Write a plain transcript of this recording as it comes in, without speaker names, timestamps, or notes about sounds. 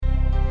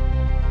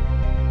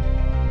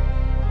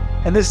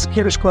And this is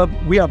Kiddish Club.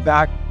 We are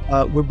back.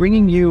 We're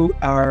bringing you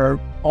our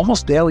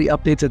almost daily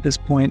updates at this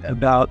point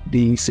about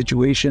the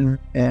situation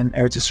in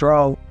Eretz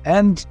Yisrael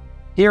and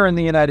here in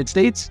the United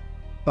States.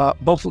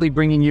 Hopefully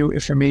bringing you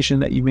information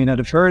that you may not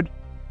have heard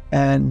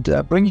and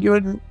bringing you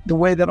in the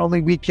way that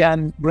only we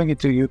can bring it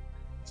to you.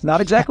 It's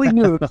not exactly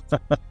news.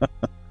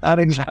 Not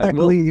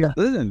exactly. Well,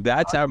 listen,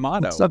 that's our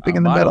motto. Something our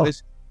in the motto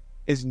middle.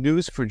 is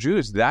news for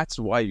Jews. That's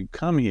why you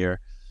come here.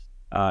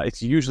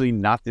 It's usually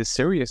not this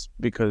serious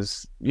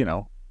because,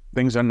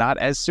 things are not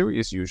as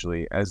serious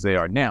usually as they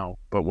are now.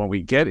 But when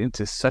we get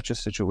into such a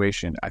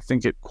situation, I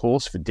think it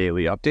calls for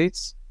daily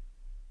updates.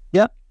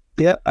 Yeah,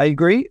 I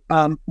agree.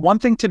 One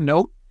thing to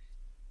note,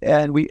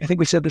 and I think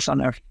we said this on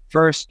our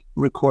first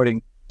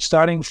recording,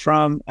 starting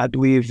from, I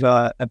believe,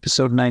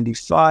 episode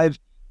 95,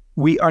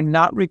 we are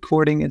not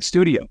recording in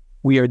studio.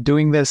 We are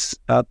doing this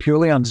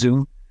purely on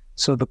Zoom.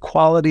 So the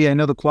quality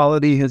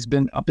has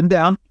been up and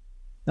down.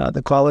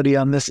 The quality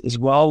on this as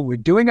well. We're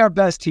doing our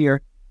best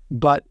here,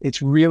 but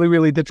it's really,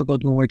 really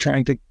difficult when we're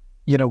trying to,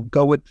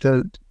 go with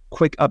the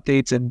quick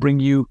updates and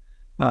bring you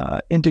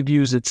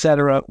interviews,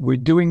 etc. We're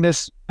doing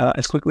this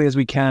as quickly as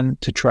we can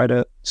to try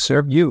to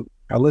serve you,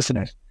 our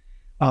listeners.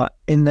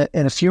 In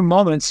a few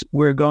moments,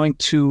 we're going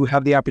to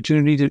have the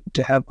opportunity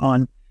to have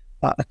on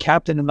a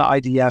captain in the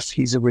IDF.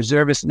 He's a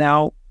reservist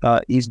now.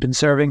 He's been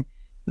serving.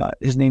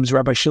 His name's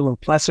Rabbi Shiloh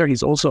Plesser.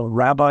 He's also a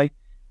rabbi.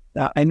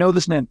 I know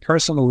this man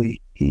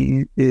personally.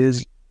 He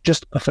is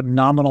just a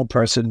phenomenal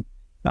person.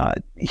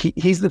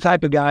 He's the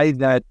type of guy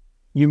that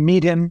you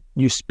meet him,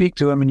 you speak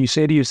to him, and you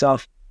say to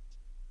yourself,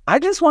 I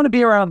just want to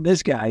be around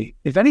this guy.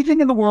 If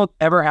anything in the world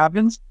ever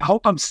happens, I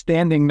hope I'm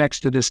standing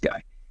next to this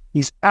guy.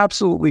 He's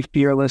absolutely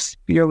fearless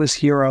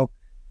hero.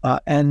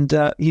 And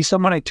he's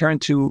someone I turn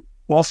to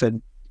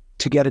often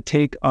to get a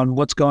take on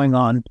what's going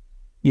on,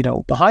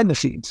 behind the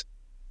scenes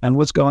and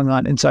what's going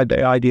on inside the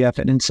IDF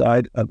and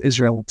inside of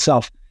Israel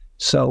itself.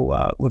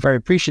 So we're very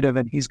appreciative,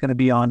 and he's going to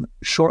be on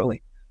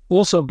shortly.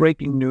 Also,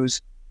 breaking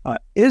news,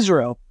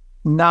 Israel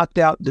knocked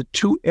out the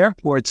two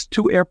airports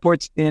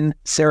in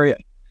Syria.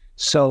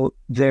 So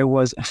there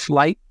was a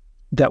flight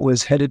that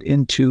was headed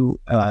into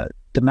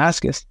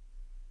Damascus,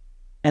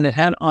 and it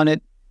had on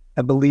it,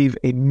 I believe,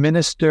 a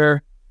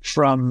minister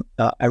from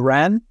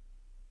Iran,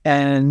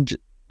 and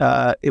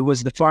it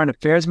was the foreign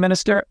affairs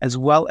minister, as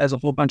well as a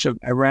whole bunch of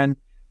Iran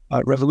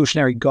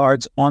Revolutionary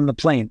Guards on the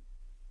plane.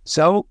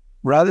 So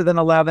rather than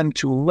allow them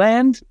to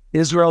land,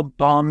 Israel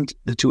bombed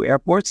the two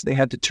airports. They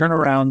had to turn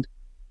around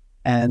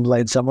and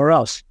land somewhere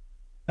else.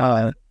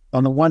 On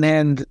the one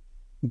hand,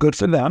 good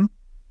for them.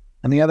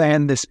 On the other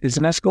hand, this is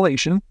an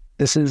escalation.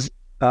 This is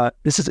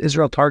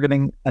Israel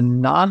targeting a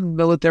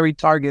non-military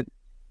target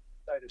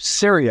outside of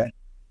Syria.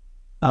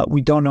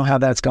 We don't know how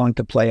that's going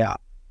to play out.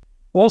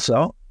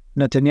 Also,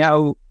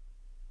 Netanyahu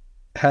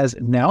has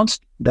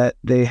announced that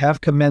they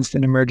have commenced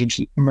an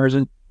emergency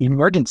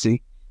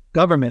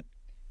government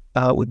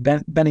with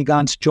Benny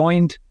Gantz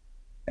joined,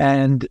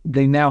 and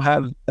they now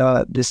have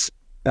this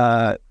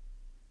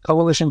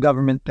coalition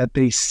government that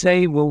they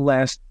say will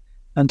last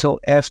until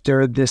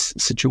after this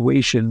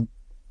situation.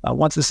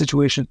 Once the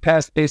situation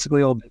passed,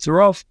 basically all bets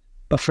are off.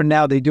 But for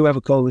now, they do have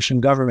a coalition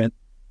government.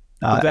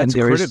 But that's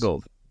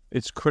critical.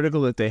 It's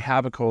critical that they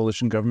have a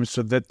coalition government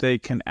so that they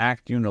can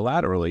act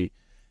unilaterally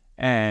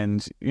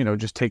and,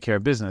 just take care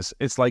of business.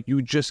 It's like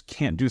you just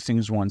can't do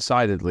things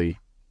one-sidedly,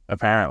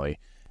 apparently.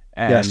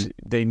 And yes,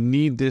 they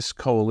need this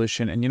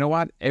coalition. And you know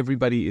what?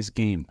 Everybody is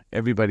game.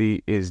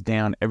 Everybody is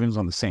down. Everyone's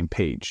on the same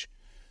page.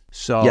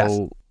 So yes,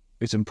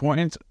 it's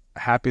important.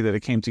 Happy that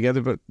it came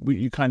together, but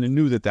you kind of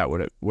knew that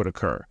would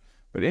occur.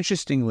 But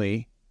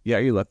interestingly,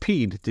 Yair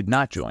Lapid did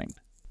not join.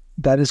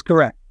 that is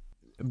correct.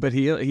 But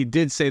he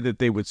did say that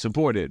they would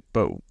support it,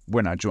 but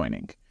we're not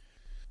joining.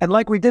 And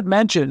like we did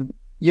mention,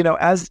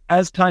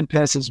 as time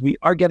passes, we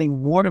are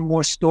getting more and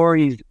more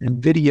stories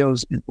and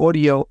videos and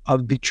audio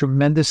of the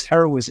tremendous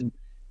heroism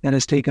that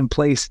has taken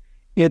place.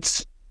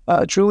 It's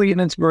truly an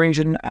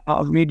inspiration.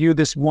 I'll read you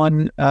this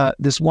one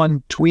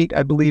tweet,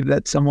 I believe,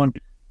 that someone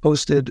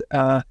posted.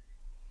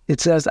 It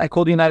says, I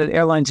called United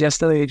Airlines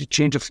yesterday to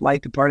change a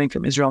flight departing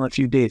from Israel in a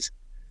few days.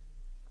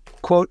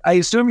 Quote, I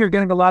assume you're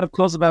getting a lot of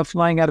calls about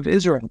flying out of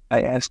Israel,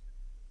 I asked.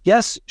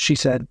 Yes, she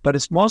said, but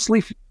it's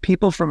mostly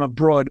people from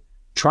abroad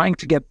trying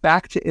to get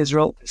back to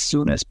Israel as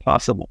soon as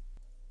possible.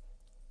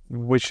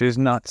 Which is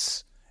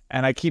nuts.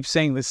 And I keep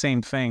saying the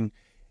same thing,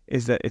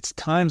 is that it's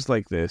times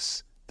like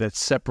this that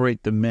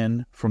separate the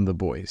men from the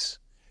boys.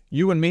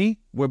 You and me,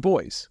 we're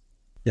boys.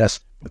 Yes.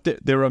 But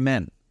there are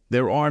men.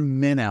 There are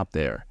men out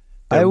there.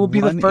 I will be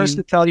the first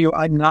to tell you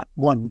I'm not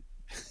one.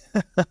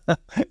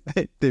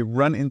 They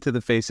run into the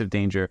face of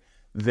danger.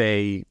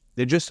 They're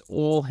just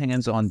all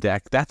hands on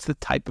deck. That's the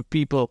type of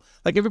people,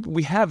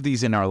 we have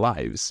these in our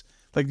lives.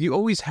 Like you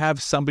always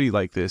have somebody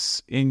like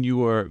this in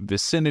your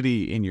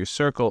vicinity, in your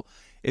circle.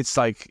 It's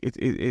like,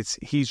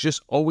 he's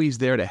just always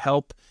there to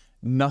help.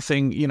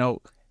 Nothing,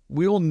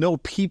 we all know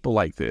people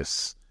like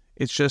this.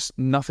 It's just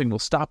nothing will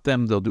stop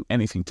them. They'll do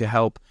anything to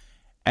help.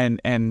 And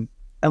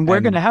And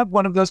we're going to have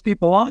one of those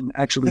people on,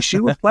 actually.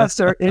 Shiloh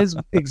Plesser is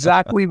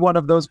exactly one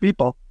of those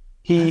people.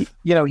 He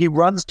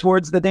runs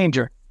towards the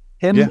danger.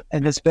 Him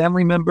and his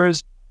family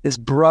members, his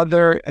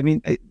brother,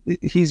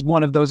 he's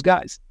one of those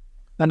guys.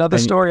 Another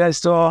story I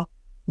saw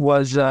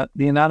was the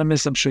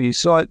anonymous, I'm sure you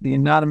saw it, the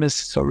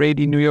anonymous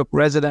Haredi New York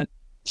resident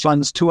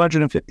funds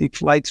 250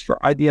 flights for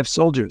IDF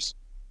soldiers.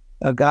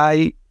 A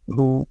guy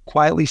who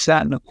quietly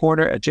sat in a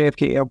corner at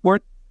JFK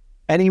Airport.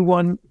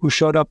 Anyone who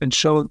showed up and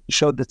showed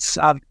the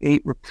Tzav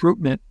 8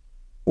 recruitment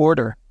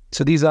order.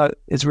 So these are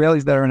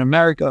Israelis that are in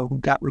America who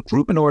got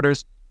recruitment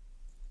orders.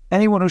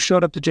 Anyone who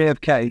showed up to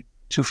JFK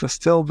to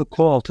fulfill the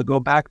call to go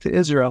back to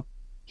Israel,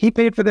 he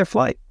paid for their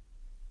flight.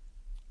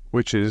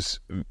 Which is,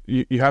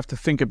 you have to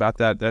think about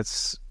that.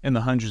 That's in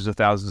the hundreds of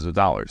thousands of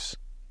dollars.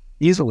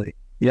 Easily,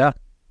 yeah.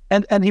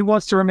 And he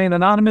wants to remain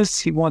anonymous.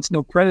 He wants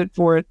no credit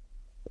for it.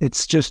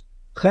 It's just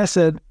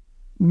chesed,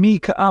 mi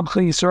ka'am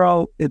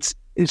Yisrael.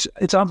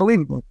 It's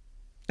unbelievable.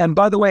 And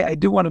by the way, I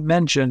do want to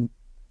mention,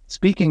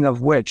 speaking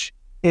of which,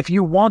 if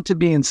you want to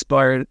be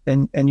inspired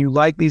and you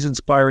like these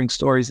inspiring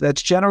stories,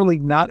 that's generally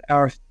not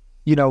our,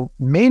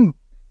 main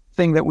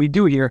thing that we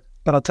do here.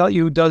 But I'll tell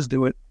you who does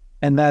do it,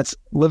 and that's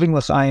Living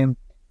L'Chaim,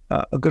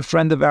 a good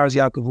friend of ours,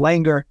 Yaakov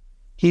Langer.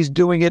 He's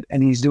doing it,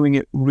 and he's doing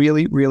it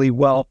really, really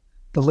well.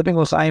 The Living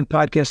L'Chaim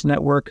Podcast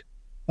Network,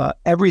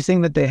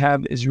 everything that they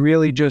have is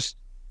really just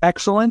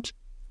excellent.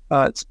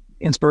 It's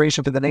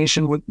Inspiration for the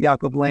Nation with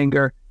Yaakov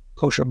Langer,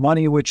 Kosher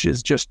Money, which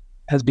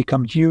has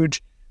become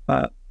huge.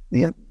 All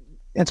the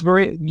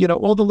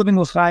Living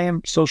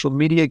L'Chaim social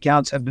media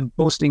accounts have been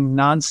posting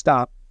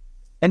nonstop,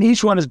 and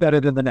each one is better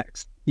than the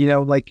next.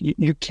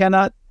 You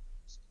cannot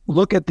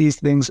look at these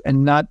things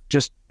and not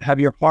just have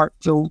your heart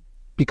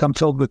become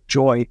filled with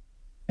joy.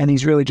 And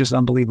he's really just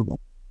unbelievable.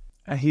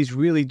 He's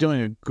really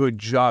doing a good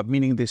job,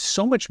 meaning there's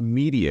so much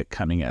media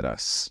coming at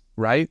us,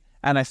 right?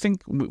 And I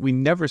think we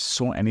never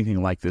saw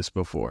anything like this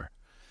before,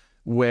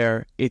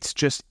 where it's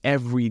just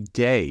every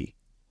day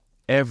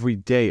a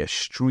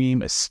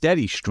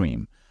steady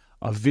stream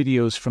of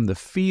videos from the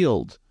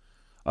field,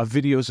 of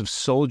videos of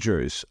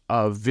soldiers,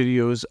 of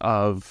videos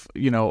of,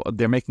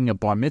 they're making a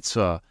bar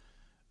mitzvah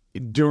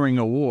during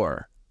a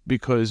war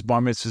because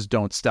bar mitzvahs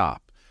don't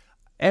stop.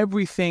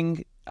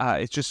 Everything,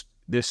 it's just,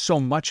 there's so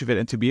much of it.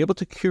 And to be able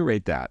to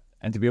curate that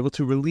and to be able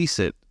to release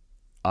it,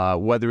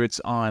 whether it's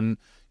on,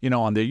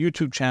 on their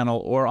YouTube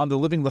channel or on the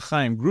Living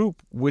L'Chaim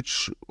group,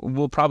 which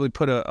we'll probably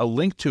put a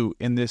link to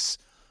in these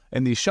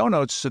show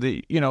notes so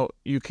that,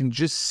 you can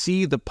just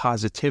see the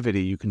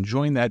positivity. You can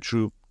join that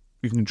group.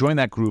 You can join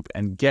that group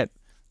and get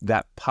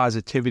that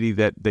positivity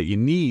that you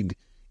need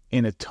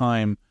in a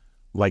time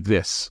like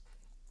this.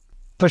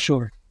 For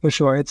sure.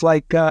 It's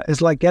like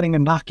getting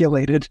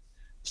inoculated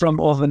from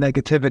all the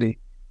negativity.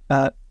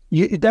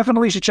 You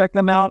definitely should check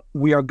them out.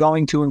 We are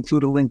going to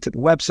include a link to the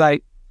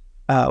website.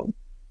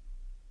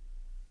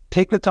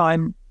 Take the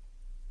time,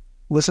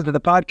 listen to the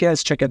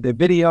podcast, check out their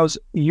videos.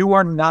 You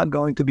are not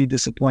going to be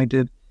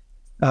disappointed.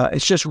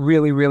 It's just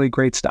really, really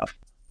great stuff.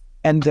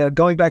 And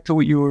going back to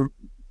what you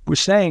were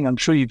saying, I'm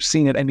sure you've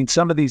seen it.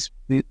 Some of the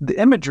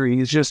imagery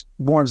is just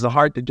warms the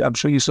heart. I'm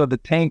sure you saw the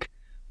tank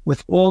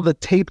with all the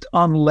taped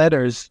on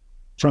letters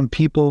from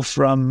people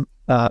from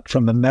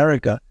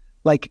America.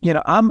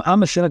 I'm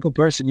a cynical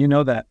person,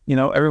 that.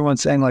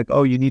 Everyone's saying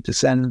oh, you need to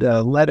send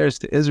letters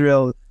to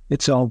Israel.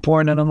 It's so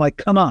important. And I'm like,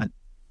 come on.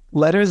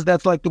 Letters,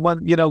 that's like the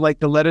one, like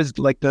the letters,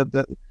 like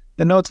the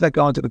notes that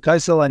go into the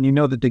Kaisel,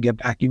 and that they get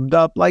vacuumed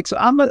up. So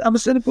I'm a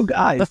cynical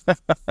guy.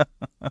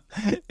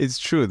 It's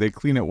true. They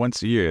clean it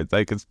once a year.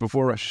 It's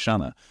before Rosh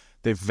Hashanah.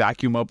 They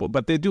vacuum up,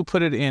 but they do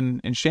put it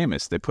in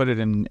Shemus. They put it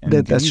in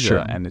that's true.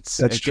 And it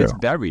gets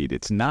buried.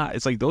 It's not.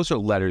 It's like those are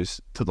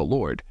letters to the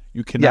Lord.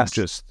 You cannot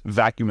just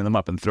vacuum them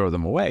up and throw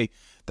them away.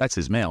 That's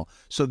His mail.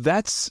 So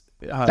that's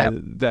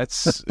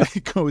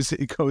it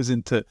goes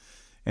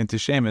into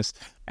Shemus,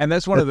 and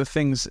that's one of the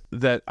things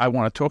that I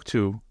want to talk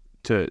to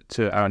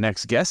our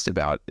next guest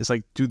about. Is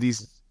do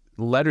these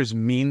letters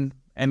mean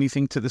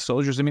anything to the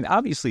soldiers?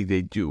 Obviously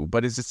they do,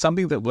 but is it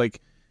something that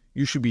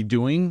you should be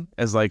doing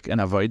as an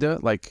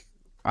avodah?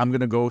 I'm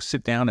going to go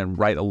sit down and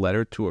write a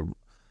letter to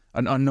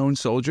an unknown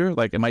soldier.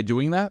 Am I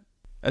doing that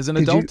as an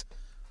adult?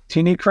 Do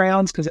you need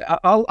crayons? Because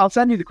I'll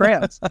send you the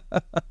crayons.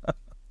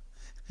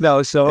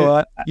 No,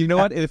 so you know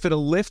what? If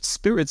it'll lift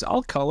spirits,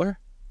 I'll color.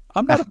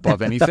 I'm not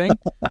above anything.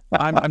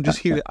 I'm just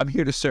here. I'm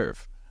here to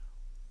serve.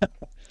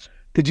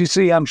 Did you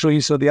see? I'm sure you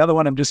saw the other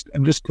one. I'm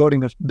just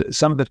quoting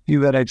some of the few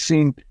that I've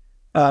seen.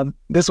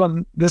 This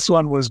one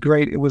was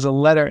great. It was a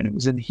letter, and it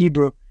was in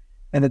Hebrew.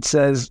 And it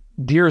says,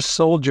 "Dear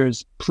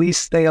soldiers, please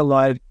stay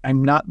alive.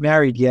 I'm not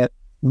married yet.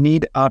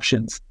 Need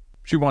options."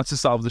 She wants to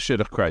solve the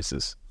shidduch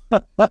crisis.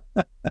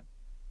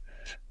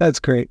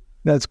 That's great.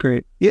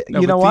 You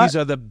know what?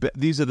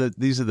 These are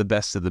the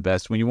best of the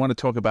best. When you want to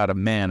talk about a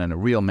man and a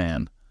real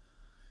man,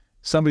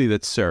 somebody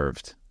that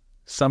served,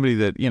 somebody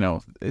that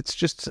it's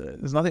just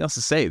there's nothing else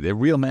to say. They're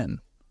real men.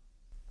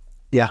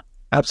 Yeah,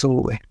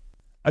 absolutely.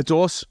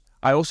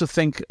 I also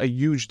think a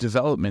huge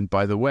development,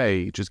 by the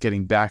way, just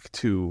getting back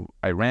to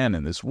Iran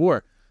and this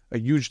war, a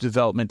huge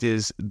development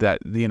is that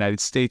the United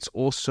States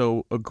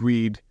also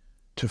agreed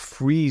to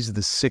freeze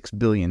the $6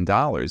 billion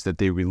that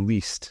they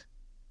released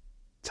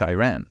to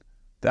Iran.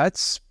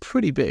 That's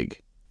pretty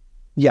big.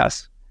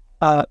 Yes.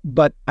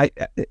 But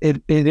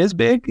it is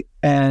big,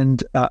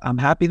 and I'm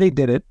happy they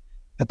did it.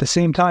 At the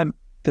same time,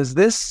 does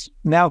this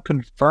now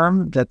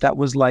confirm that that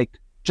was like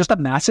just a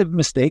massive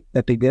mistake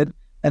that they did,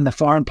 and the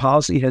foreign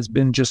policy has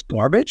been just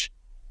garbage?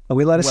 Are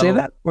we allowed to say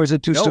that, or is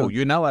it too soon? No,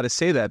 you're not allowed to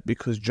say that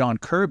because John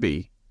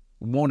Kirby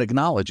won't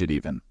acknowledge it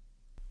even.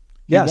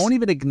 Yes. He won't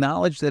even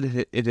acknowledge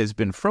that it has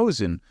been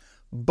frozen.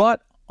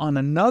 But on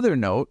another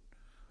note,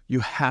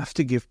 you have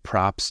to give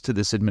props to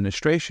this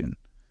administration.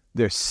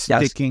 They're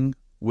sticking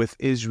with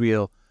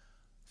Israel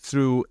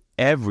through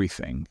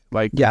everything.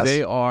 Like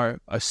they are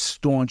a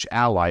staunch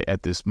ally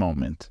at this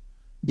moment.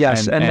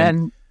 Yes,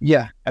 and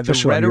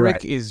the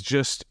rhetoric is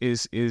just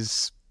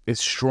is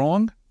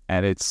strong,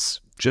 and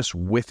it's just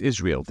with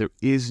Israel. There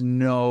is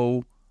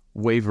no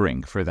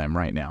wavering for them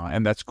right now,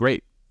 and that's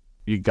great.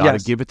 You got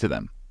to give it to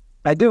them.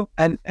 I do.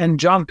 And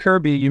John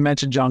Kirby, you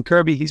mentioned John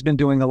Kirby. He's been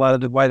doing a lot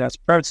of the White House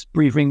press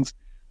briefings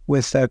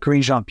with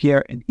Karine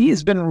Jean-Pierre, and he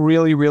has been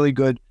really, really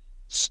good,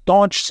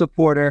 staunch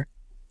supporter.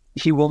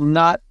 He will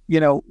not,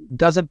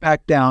 doesn't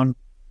back down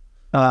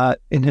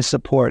in his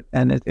support,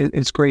 and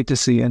it's great to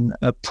see. And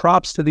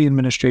props to the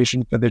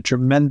administration for their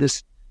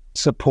tremendous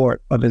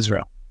support of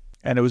Israel.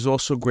 And it was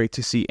also great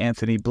to see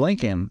Anthony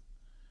Blinken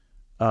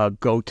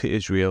go to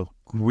Israel,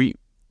 greet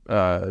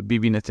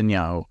Bibi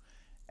Netanyahu,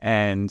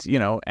 and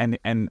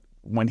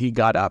when he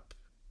got up,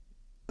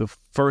 the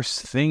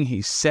first thing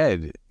he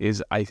said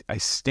is, I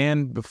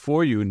stand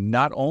before you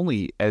not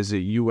only as a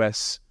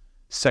U.S.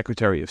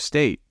 Secretary of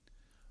State,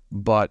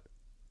 but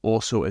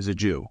also as a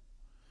Jew.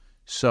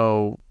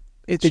 So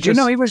Did you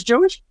know he was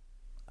Jewish?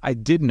 I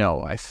did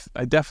know.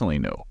 I definitely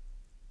knew.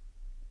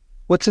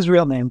 What's his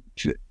real name?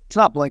 It's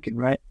not Blinken,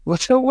 right?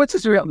 What's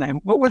his real name?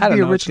 What was the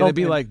original? It's going to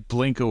be name? like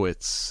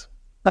Blinkowitz.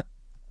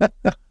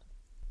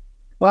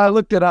 Well, I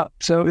looked it up.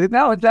 So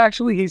now it's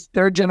actually, he's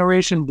third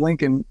generation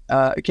Blinken.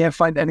 I can't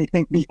find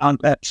anything beyond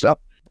that stuff.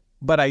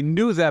 But I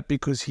knew that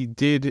because he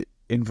did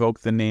invoke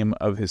the name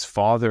of his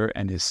father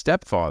and his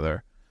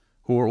stepfather,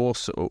 who were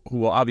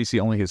obviously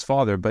only his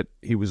father, but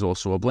he was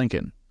also a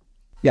Blinken.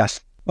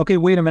 Yes. Okay,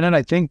 wait a minute.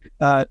 I think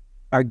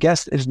our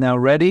guest is now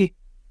ready.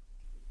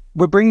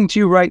 We're bringing to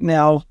you right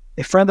now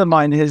a friend of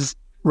mine, his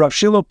Rav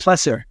Shiloh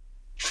Plesser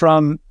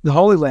from the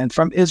Holy Land,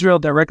 from Israel,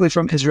 directly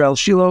from Israel.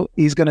 Shiloh,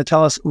 he's going to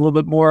tell us a little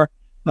bit more.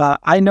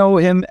 I know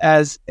him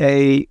as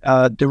a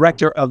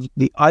director of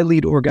the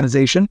iLead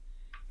organization,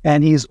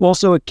 and he's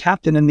also a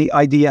captain in the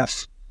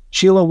IDF.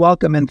 Shiloh,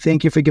 welcome, and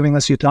thank you for giving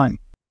us your time.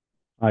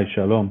 Hi,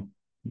 Shalom.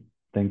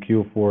 Thank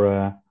you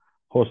for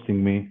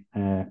hosting me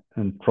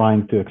and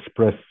trying to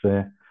express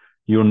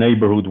your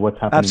neighborhood, what's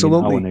happening in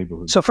our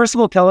neighborhood. So first of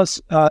all, tell us,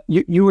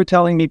 you were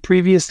telling me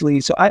previously,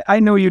 so I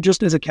know you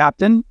just as a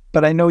captain,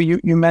 but I know you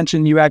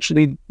mentioned you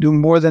actually do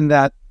more than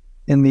that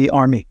in the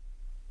Army.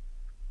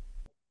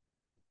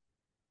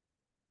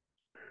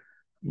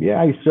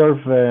 Yeah, I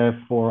served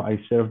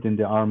in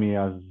the Army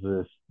as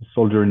a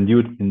soldier in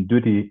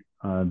duty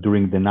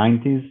during the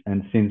 90s,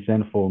 and since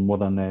then for more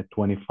than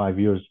 25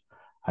 years,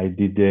 I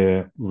did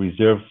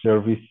reserve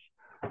service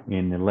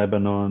in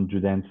Lebanon,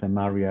 Judea and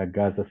Samaria,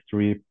 Gaza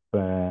Strip,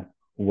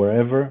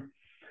 wherever.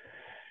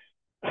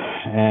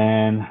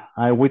 And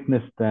I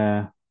witnessed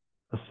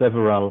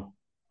several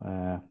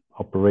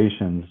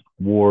operations,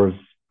 wars,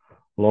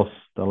 lost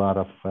a lot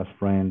of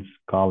friends,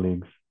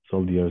 colleagues,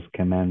 soldiers,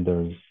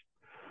 commanders.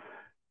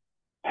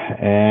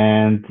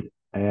 And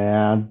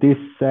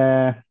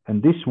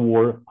this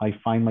war, I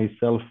find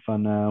myself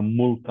on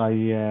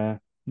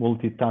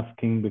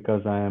multitasking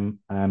because I'm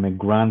a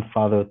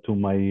grandfather to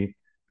my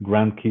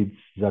grandkids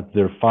that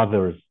their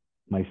fathers,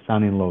 my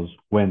son-in-laws,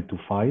 went to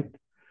fight,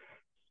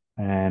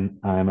 and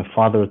I'm a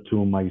father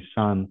to my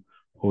son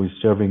who is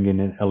serving in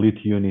an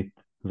elite unit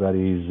that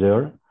is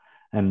there,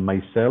 and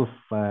myself,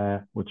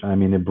 which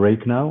I'm in a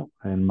break now,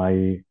 and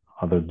my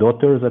other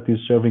daughter that is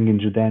serving in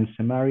Judea and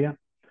Samaria.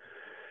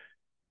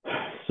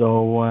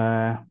 So,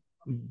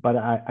 but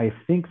I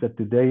think that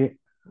today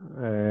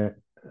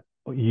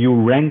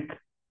you rank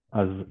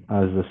as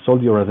a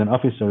soldier, as an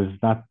officer,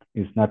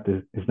 is not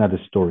a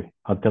story.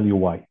 I'll tell you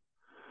why.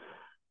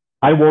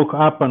 I woke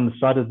up on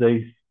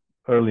Saturday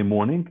early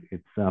morning.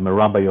 I'm a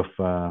rabbi of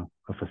a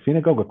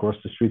synagogue across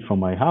the street from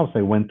my house.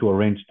 I went to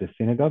arrange the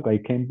synagogue. I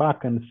came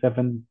back and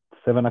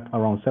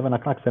around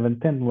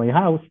 7:10 in my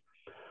house,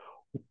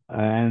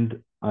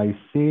 and I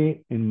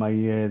see in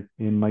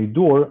my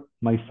door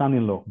my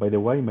son-in-law. By the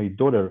way, my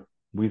daughter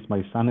with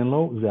my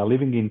son-in-law, they are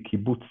living in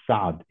Kibbutz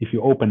Saad. If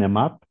you open a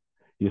map,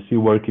 you see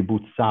where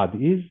Kibbutz Saad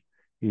is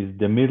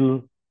the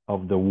middle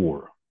of the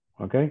war.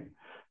 Okay,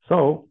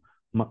 so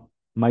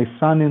my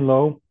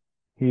son-in-law,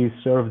 he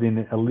served in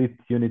an elite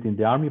unit in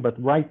the army, but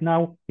right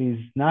now he's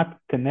not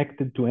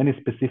connected to any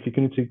specific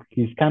unit.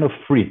 He's kind of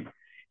free.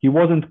 He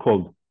wasn't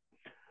called.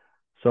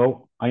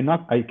 So I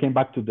came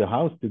back to the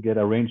house to get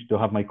arranged to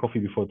have my coffee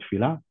before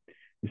tefillah.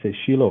 He said,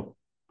 Shiloh,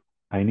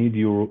 I need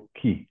your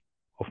key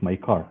of my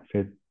car. I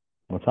said,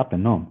 what's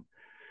happened? No.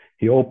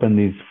 He opened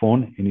his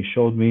phone and he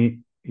showed me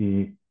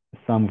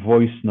some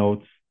voice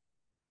notes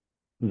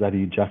that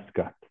he just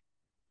got.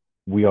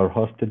 We are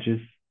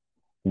hostages.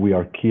 We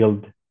are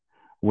killed.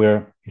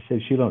 He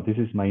said, Shiloh, this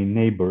is my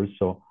neighbor.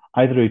 So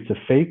either it's a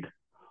fake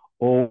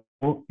or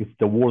it's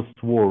the worst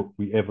war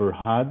we ever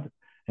had,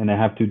 and I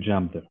have to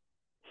jump there.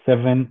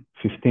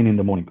 7:15 in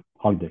the morning,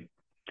 holiday.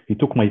 He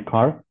took my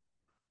car,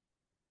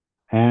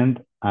 and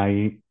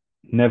I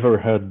never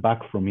heard back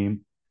from him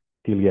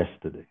till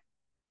yesterday.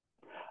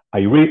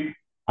 I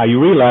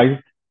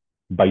realized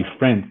by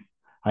friends,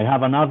 I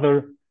have another,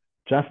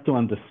 just to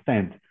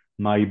understand,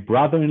 my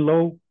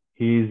brother-in-law,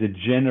 he is a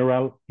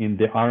general in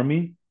the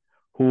army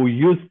who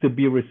used to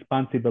be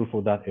responsible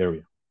for that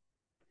area.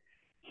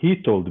 He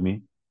told me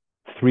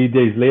 3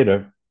 days later,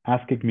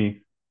 asking me,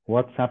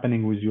 what's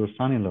happening with your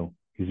son-in-law?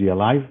 Is he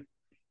alive?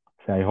 I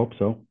say, I hope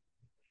so.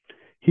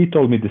 He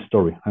told me the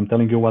story. I'm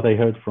telling you what I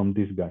heard from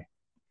this guy.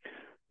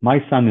 My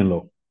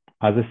son-in-law,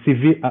 as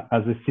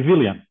a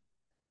civilian,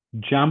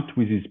 jumped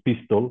with his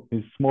pistol,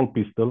 his small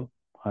pistol.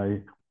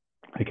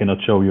 I cannot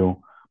show you,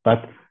 but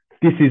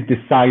this is the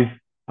size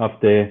of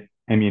the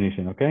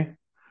ammunition, okay?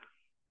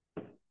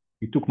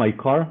 He took my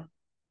car,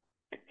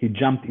 he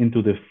jumped into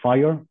the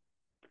fire,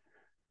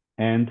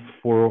 and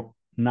for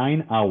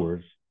 9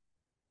 hours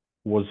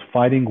was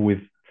fighting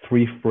with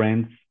 3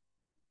 friends,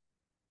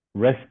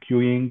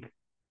 rescuing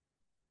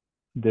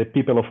the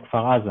people of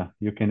Kfar Aza.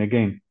 You can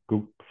again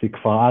go see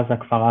Kfar Aza.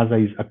 Kfar Aza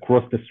is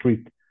across the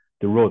street,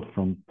 the road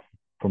from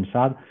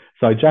Saad.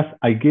 So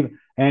I give,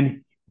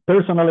 and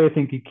personally, I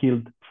think he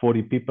killed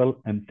 40 people,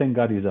 and thank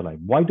God he's alive.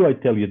 Why do I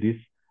tell you this?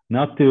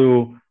 Not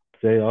to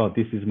say, oh,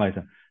 this is my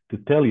son. To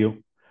tell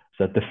you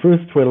that the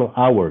first 12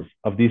 hours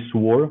of this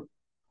war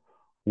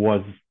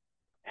was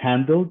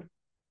handled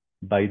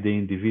by the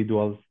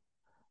individuals,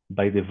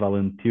 by the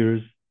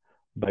volunteers,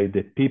 by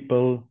the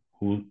people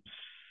who,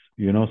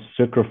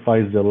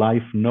 sacrificed their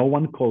life. No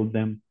one called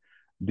them.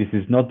 This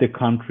is not the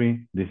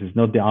country. This is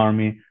not the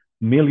army.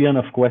 Million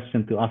of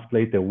questions to ask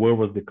later. Where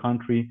was the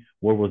country?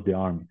 Where was the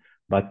army?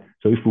 But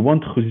so if we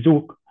want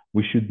chizuk,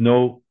 we should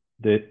know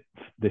the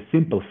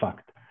simple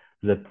fact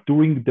that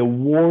during the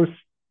worst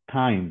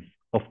times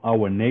of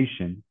our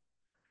nation,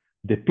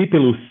 the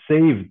people who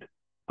saved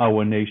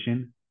our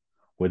nation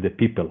were the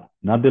people,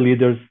 not the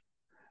leaders,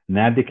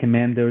 not the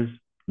commanders,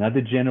 not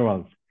the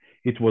generals.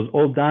 It was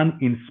all done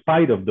in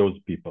spite of those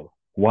people.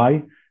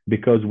 Why?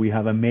 Because we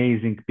have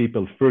amazing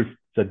people first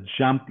that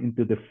jumped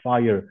into the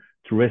fire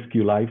to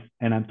rescue lives.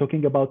 And I'm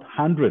talking about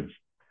hundreds.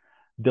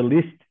 The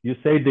list, you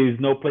say there is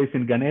no place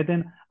in Gan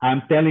Eden.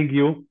 I'm telling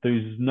you, there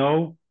is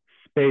no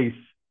space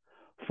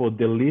for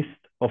the list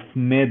of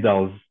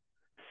medals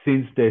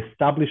since the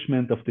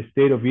establishment of the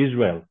State of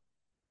Israel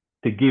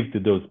to give to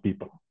those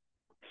people.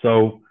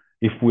 So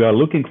if we are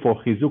looking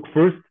for chizuk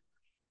first,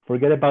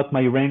 forget about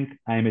my rank.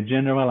 I'm a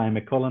general, I'm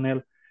a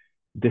colonel.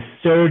 The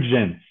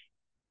surgeons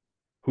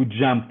who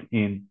jumped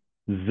in,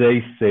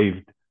 they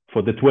saved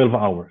for the 12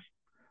 hours.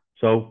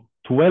 So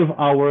 12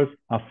 hours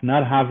of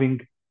not having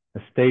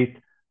a state,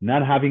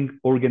 not having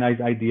organized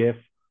IDF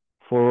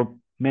for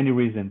many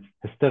reasons.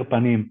 Hester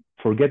Panim,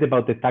 forget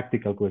about the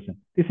tactical question.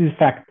 This is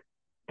fact.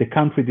 The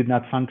country did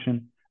not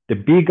function. The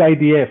big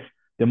IDF,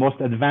 the most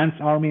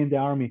advanced army in the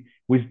army,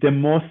 with the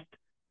most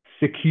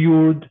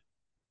secured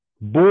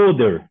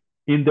border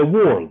in the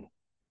world,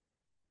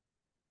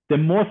 the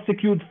most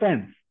secured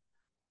fence,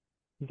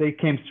 they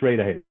came straight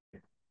ahead.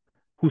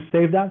 Who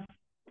saved us?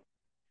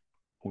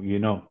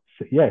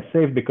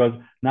 Saved because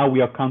now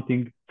we are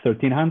counting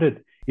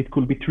 1,300. It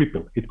could be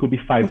triple. It could be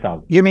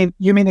 5,000. You mean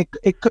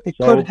it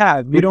could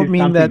have? You don't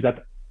mean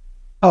that?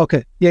 Oh,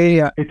 okay.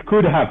 Yeah. It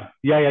could have.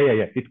 Yeah.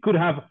 It could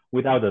have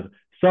without it.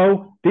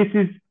 So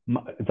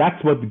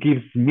that's what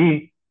gives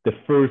me the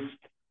first,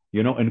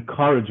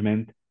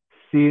 encouragement.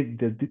 See,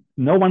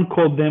 no one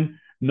called them.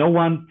 No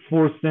one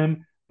forced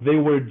them. They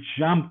were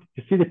jumped.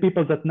 You see the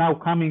people that now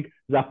coming,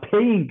 they're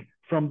paying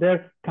from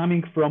there,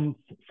 coming from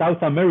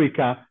South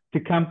America to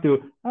come to,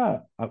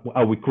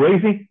 are we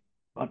crazy?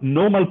 A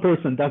normal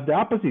person does the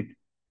opposite.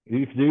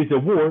 If there is a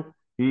war,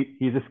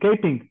 he's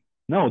escaping.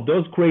 No,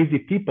 those crazy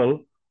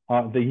people,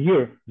 they're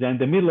here. They're in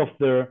the middle of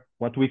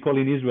what we call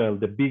in Israel,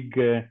 the big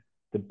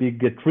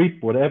trip,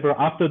 whatever,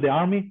 after the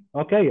army.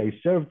 Okay, I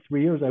served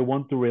 3 years. I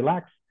want to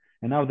relax.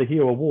 And now they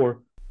hear a war.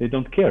 They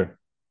don't care.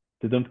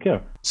 They don't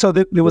care. So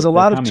there was a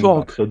lot of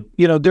talk,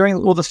 during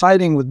all the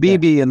fighting with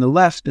Bibi and the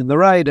left and the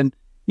right, and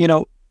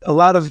a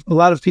lot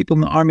of people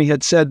in the army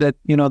had said that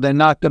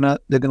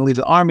they're gonna leave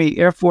the army,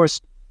 Air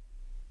Force,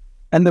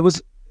 and there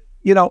was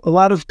a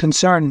lot of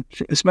concern,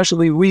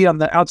 especially we on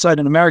the outside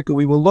in America.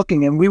 We were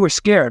looking and we were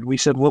scared. We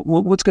said,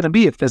 what's going to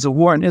be if there's a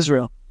war in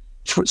Israel?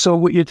 So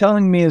what you're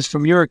telling me is,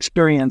 from your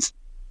experience,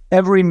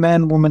 every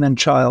man, woman, and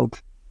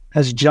child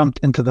has jumped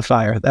into the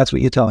fire. That's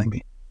what you're telling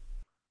me.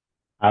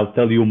 I'll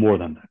tell you more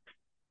than that.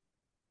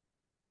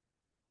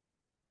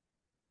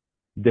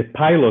 The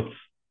pilots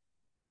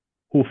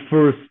who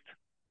first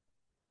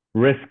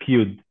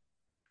rescued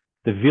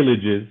the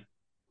villages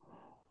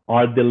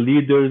are the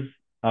leaders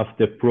of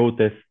the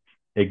protests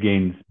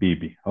against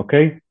Bibi.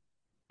 Okay?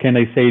 Can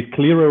I say it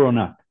clearer or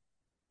not?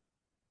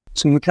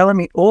 So you're telling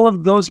me all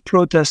of those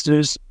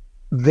protesters,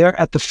 they're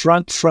at the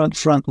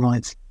front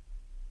lines.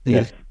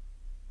 Yes.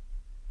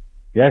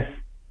 Yes.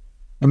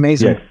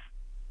 Amazing. Yes.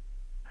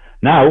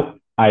 Now,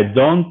 I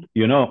don't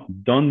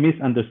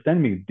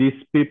misunderstand me.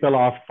 These people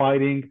are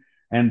fighting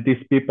and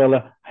these people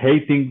are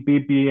hating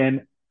Bibi.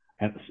 And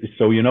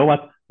so you know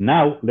what?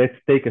 Now, let's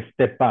take a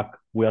step back.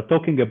 We are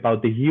talking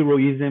about the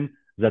heroism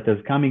that is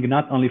coming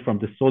not only from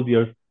the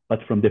soldiers, but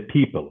from the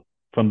people,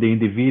 from the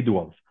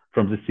individuals,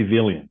 from the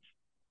civilians.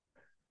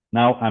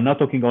 Now, I'm not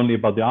talking only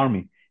about the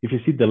army. If you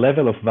see the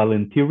level of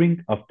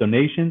volunteering, of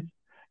donations,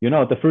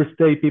 the first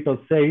day people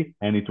say,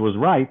 and it was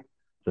right,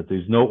 that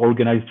there's no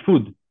organized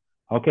food.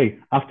 Okay,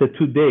 after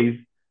 2 days,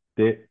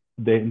 the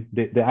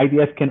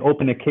IDF can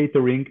open a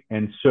catering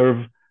and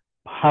serve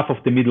half of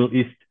the Middle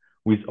East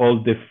with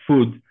all the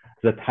food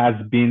that has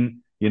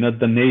been,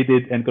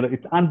 donated, and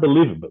it's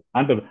unbelievable.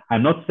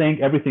 I'm not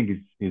saying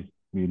everything is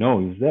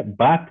there,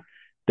 but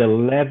the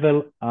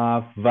level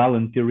of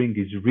volunteering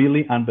is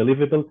really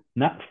unbelievable.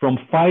 Not from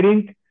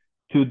fighting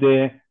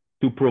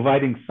to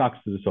providing socks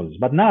to the soldiers.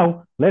 But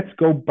now let's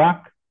go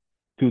back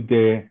to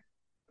the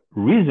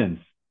reasons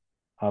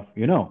of,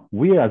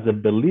 we as a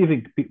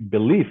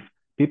belief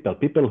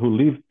people who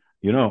live,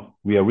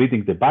 we are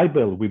reading the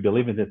Bible, we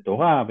believe in the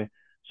Torah.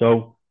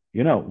 So,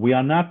 we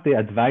are not the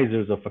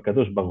advisors of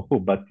HaKadosh Baruch Hu,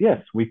 but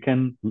yes, we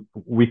can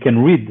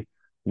read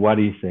what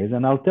he says.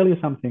 And I'll tell you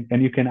something,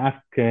 and you can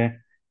ask,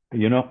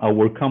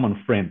 our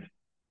common friend.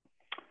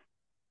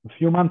 A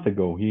few months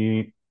ago,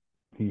 he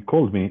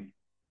called me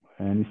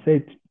and he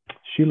said,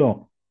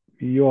 Shiloh,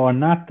 you are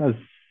not as,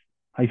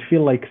 I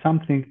feel like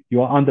something,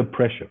 you are under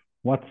pressure.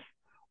 What's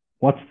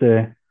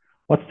the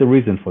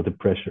reason for the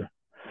pressure?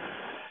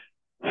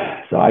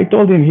 So I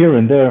told him here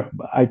and there,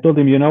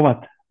 you know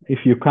what, if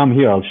you come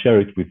here, I'll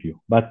share it with you.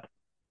 But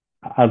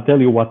I'll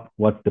tell you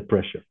what's the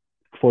pressure.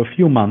 For a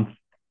few months,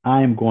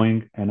 I'm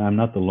going, and I'm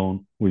not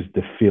alone with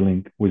the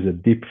feeling, with a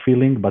deep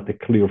feeling, but a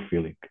clear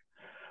feeling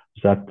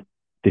that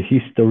the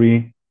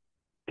history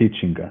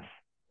teaching us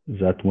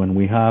that when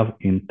we have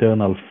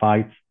internal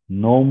fights,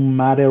 no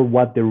matter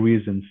what the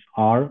reasons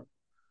are,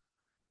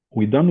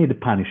 we don't need a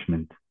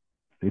punishment.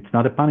 It's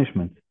not a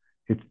punishment.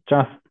 It's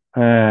just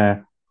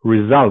a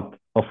result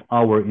of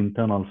our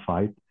internal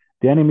fight.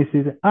 The enemy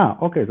says,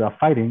 okay, they are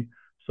fighting,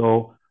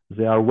 so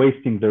they are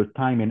wasting their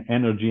time and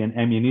energy and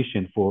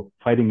ammunition for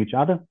fighting each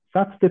other.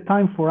 That's the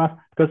time for us,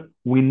 because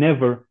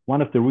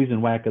one of the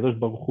reasons why HaKadosh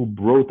Baruch Hu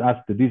brought us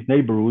to this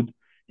neighborhood,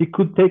 he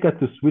could take us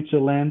to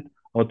Switzerland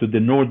or to the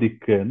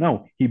Nordic.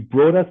 No, he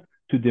brought us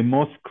to the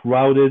most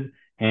crowded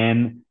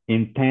and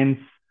intense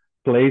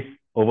place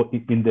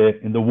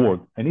in the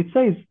world. And it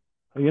says,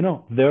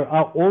 there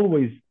are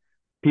always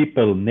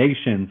people,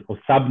 nations or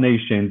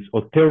sub-nations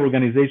or terror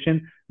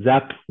organizations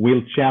that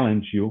will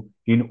challenge you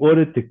in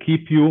order to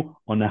keep you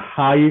on a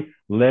high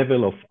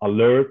level of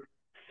alert,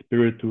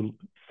 spiritual,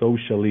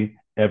 socially,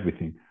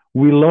 everything.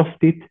 We lost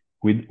it.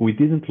 We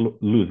didn't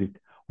lose it.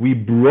 We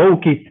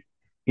broke it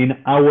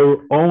in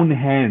our own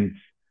hands.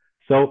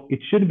 So it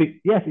should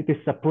be, yes, it is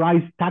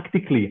surprise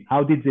tactically.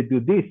 How did they do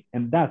this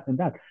and that and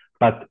that?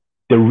 But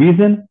the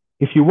reason,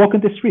 if you walk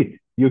in the street,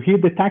 you hear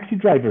the taxi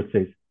driver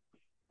says,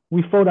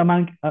 we fought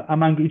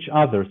among each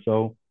other.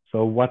 So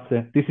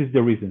this is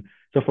the reason.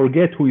 So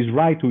forget who is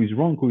right, who is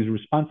wrong, who is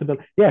responsible.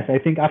 Yes, I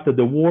think after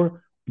the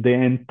war, the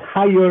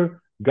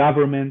entire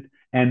government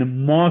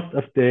and most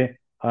of the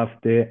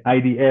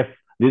IDF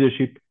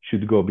leadership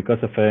should go because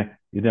of a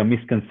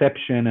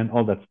misconception and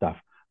all that stuff.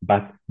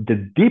 But the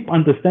deep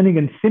understanding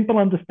and simple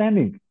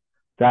understanding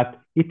that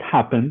it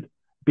happened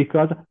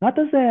because not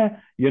as a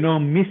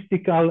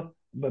mystical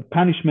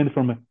punishment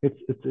from it's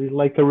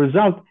like a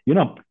result.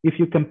 If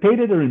you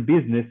competitor in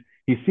business,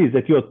 he sees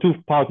that you are two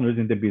partners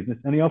in the business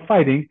and you're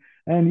fighting,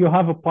 and you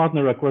have a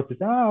partner across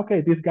this.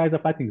 Okay, these guys are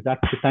fighting.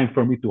 That's the time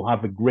for me to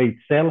have a great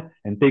sale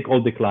and take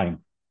all the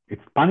clients.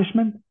 It's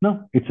punishment?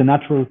 No, it's a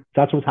natural.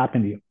 That's what's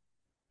happened here.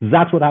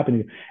 That's what happened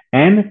here.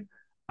 And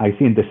I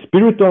see in the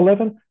spiritual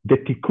level, the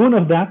tikkun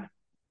of that.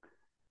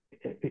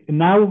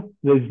 Now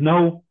there's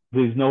no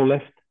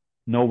left,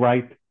 no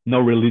right, no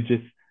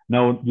religious,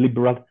 no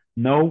liberal,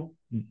 no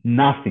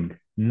nothing.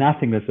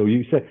 So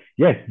you say,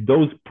 yes,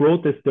 those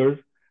protesters,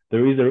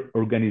 there is an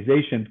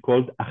organization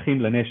called Achim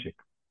Laneshek.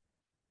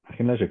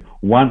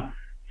 One.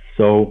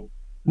 So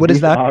what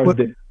is that?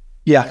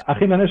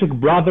 Achim Laneshek,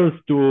 brothers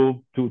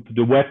to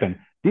the weapon.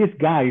 These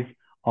guys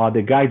are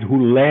the guys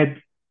who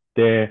led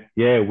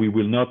we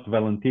will not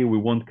volunteer, we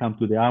won't come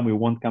to the army, we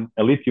won't come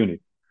elite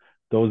unit.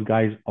 Those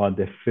guys are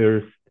the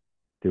first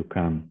to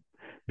come,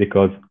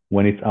 because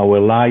when it's our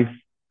lives,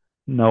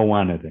 no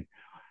one of them.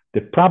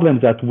 The problem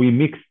is that we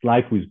mix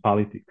life with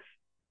politics.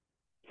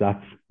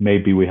 That's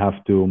maybe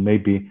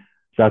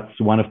that's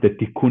one of the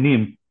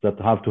tikkunim that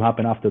have to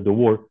happen after the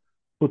war.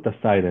 Put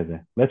aside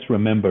that. Let's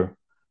remember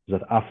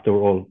that after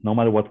all, no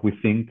matter what we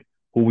think,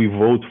 who we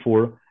vote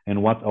for,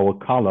 and what's our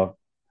color,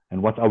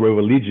 and what's our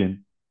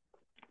religion,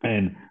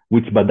 and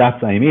which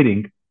badatz I'm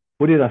eating,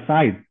 put it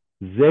aside.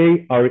 They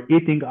are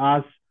eating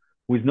us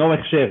with no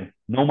hechsher,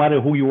 no matter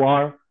who you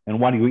are and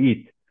what you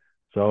eat.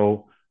 So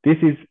this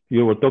is,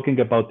 you were talking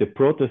about the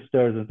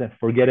protesters and that.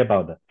 Forget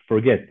about that.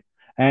 Forget.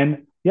 And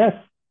yes,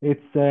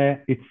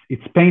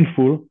 it's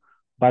painful,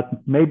 but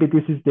maybe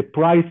this is the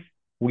price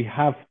we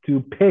have to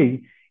pay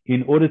in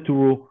order to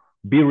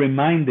be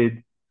reminded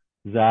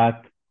that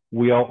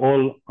we are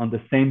all on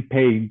the same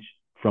page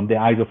from the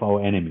eyes of our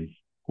enemies.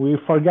 We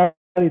forget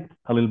it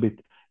a little bit.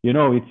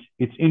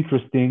 It's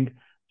interesting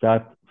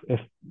that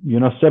if,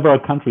 several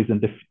countries, and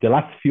the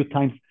last few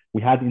times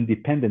we had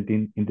independence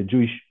in the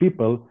Jewish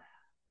people,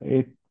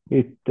 it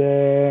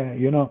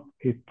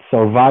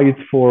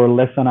survived for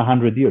less than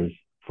 100 years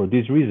for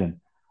this reason.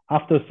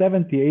 After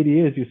 70, 80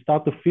 years, you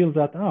start to feel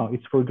that,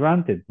 it's for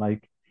granted.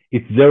 Like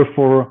it's there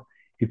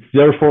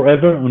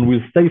forever and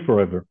will stay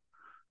forever.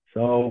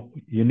 So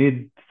you need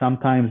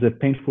sometimes a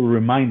painful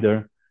reminder.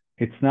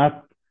 It's not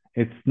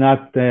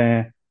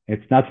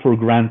for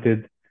granted.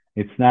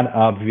 It's not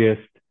obvious.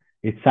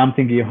 It's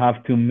something you have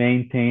to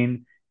maintain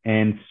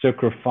and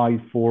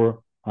sacrifice for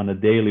on a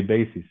daily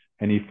basis.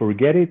 And if you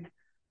forget it,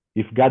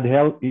 if God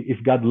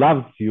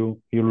loves you,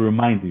 He'll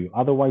remind you.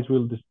 Otherwise,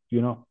 we'll just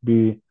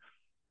be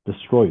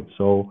destroyed.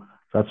 So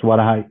that's what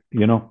how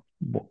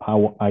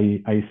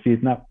I see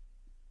it now.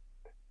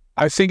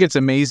 I think it's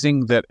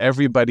amazing that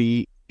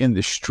everybody in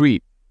the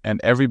street and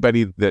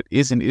everybody that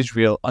is in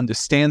Israel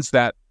understands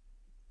that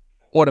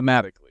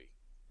automatically.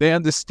 They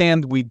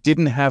understand we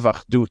didn't have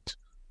Achdut,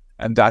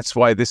 and that's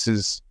why this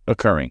is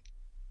occurring.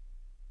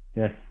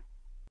 Yes.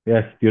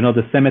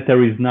 The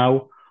cemeteries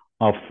now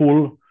are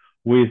full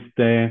with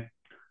the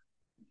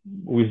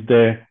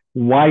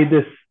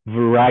widest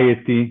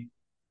variety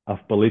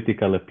of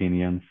political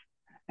opinions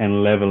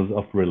and levels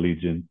of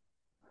religion,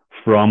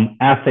 from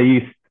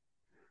atheists.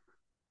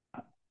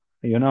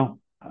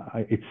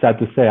 It's sad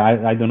to say.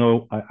 I don't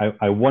know.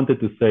 I wanted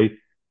to say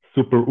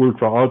super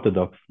ultra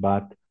orthodox,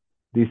 but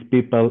these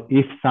people,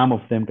 if some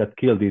of them got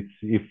killed, it's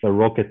if a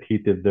rocket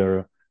hit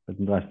their.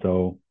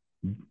 So,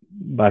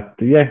 but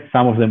yeah,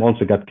 some of them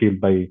also got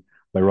killed by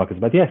rockets.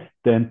 But yes,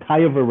 the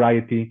entire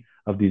variety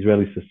of the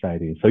Israeli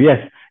society. So yes,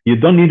 you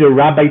don't need a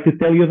rabbi to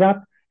tell you that,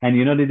 and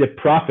you don't need a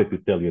prophet to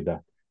tell you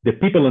that. The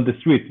people on the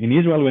street in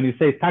Israel, when you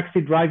say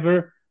taxi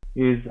driver,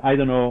 is, I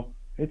don't know.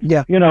 It's,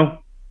 yeah. In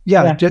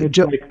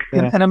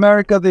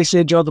America, they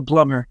say Joe the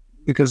plumber,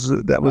 because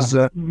that was.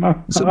 So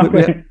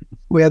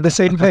we had the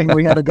same thing.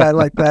 We had a guy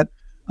like that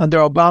under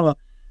Obama.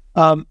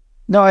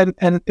 No,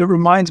 and it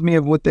reminds me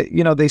of what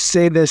they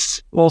say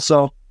this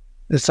also.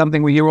 It's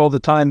something we hear all the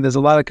time. There's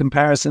a lot of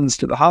comparisons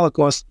to the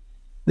Holocaust.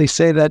 They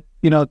say that,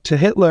 to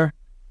Hitler,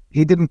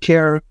 he didn't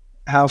care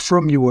how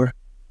frum you were.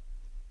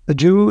 A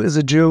Jew is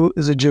a Jew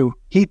is a Jew.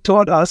 He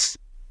taught us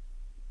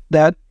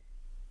that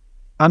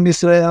Am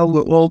Yisrael,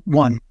 we're all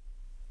one.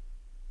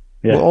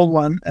 Yeah. We're all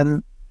one,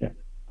 and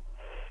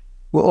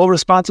we're all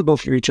responsible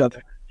for each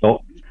other. So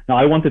now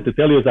I wanted to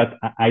tell you that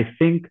I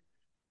think,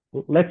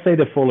 let's say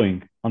the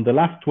following. On the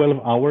last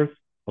 12 hours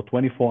or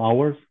 24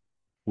 hours,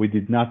 we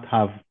did not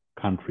have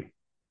country.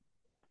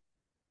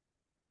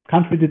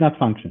 Country did not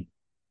function.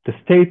 The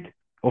state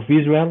of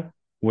Israel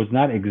was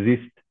not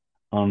exist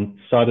on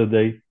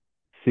Saturday,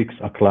 6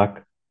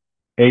 o'clock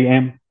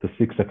a.m. to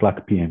 6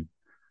 o'clock p.m.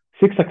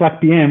 6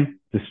 o'clock p.m.,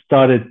 they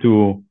started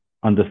to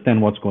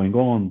understand what's going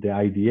on, the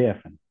IDF.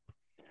 And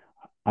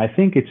I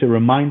think it's a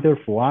reminder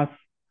for us,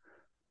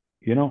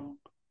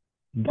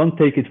 don't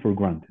take it for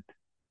granted.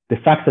 The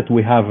fact that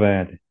we have,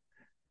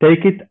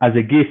 take it as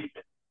a gift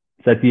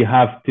that you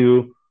have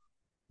to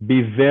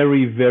be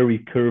very, very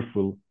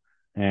careful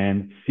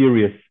and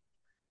serious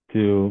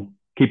to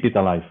keep it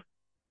alive.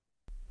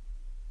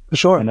 For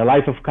sure. And a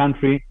life of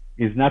country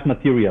is not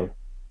material.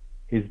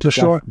 It's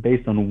just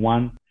based on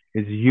one,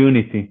 is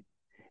unity.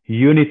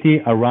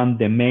 Unity around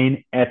the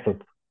main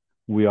effort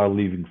we are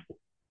living for.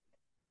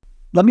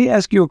 Let me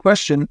ask you a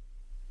question.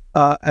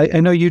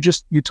 I know you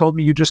told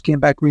me you just came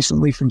back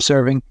recently from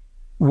serving.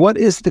 What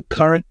is the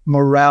current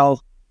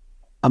morale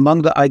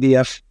among the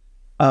IDF?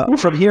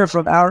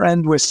 From our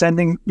end, we're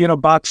sending,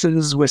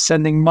 boxes, we're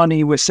sending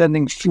money, we're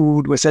sending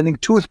food, we're sending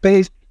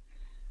toothpaste.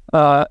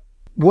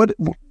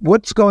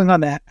 What's going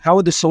on there? How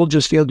would the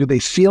soldiers feel? Do they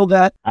feel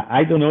that?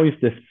 I don't know if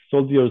the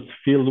soldiers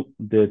feel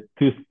the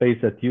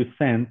toothpaste that you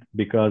sent,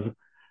 because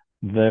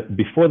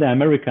before the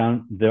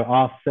American, there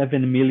are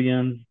 7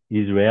 million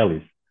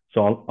Israelis.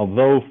 So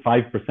although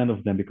 5%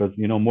 of them, because,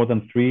 more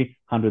than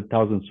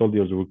 300,000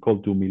 soldiers were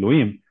called to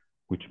Miluim,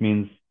 which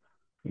means,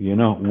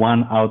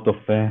 one out of,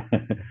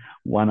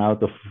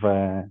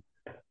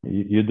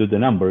 you do the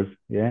numbers.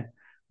 Yeah.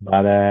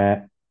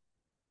 But,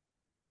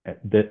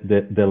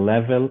 the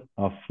level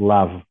of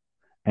love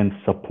and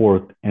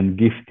support and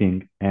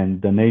gifting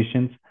and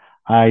donations,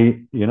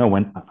 when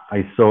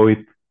I saw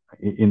it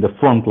in the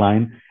front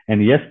line,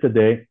 and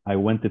yesterday I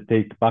went to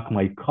take back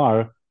my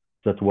car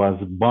that was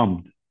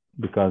bombed,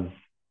 because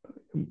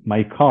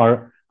my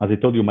car, as I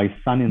told you, my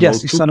son-in-law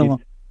took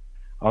it.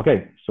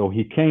 Okay, so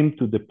he came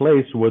to the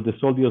place where the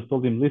soldiers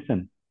told him,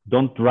 listen,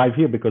 don't drive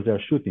here because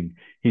they're shooting.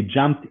 He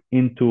jumped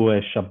into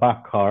a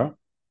Shabak car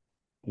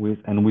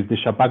with the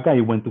Shabak guy,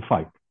 he went to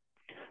fight.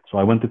 So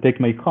I went to take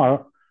my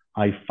car.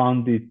 I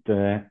found it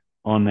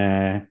on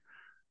a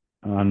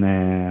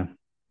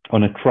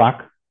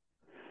truck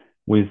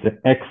with the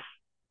ex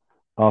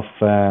of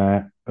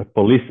a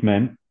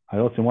policeman. I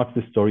asked him, what's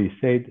the story? He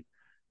said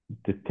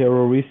the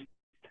terrorists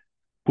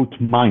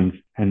put mines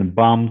and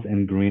bombs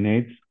and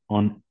grenades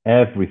on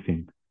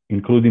everything,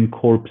 including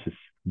corpses,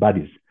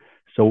 bodies.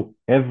 So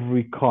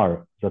every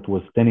car that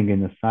was standing in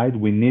the side,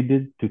 we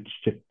needed to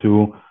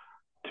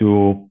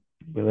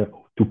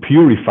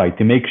purify,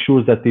 to make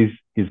sure that is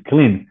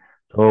clean.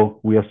 So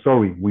we are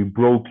sorry, we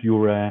broke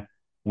your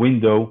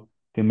window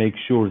to make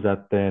sure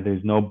that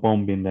there's no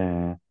bomb in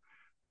the.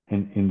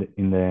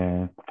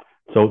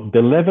 So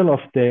the level of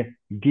the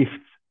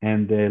gifts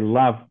and the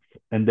love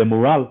and the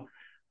morale.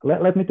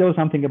 Let me tell you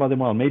something about the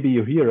morale. Maybe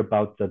you hear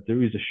about that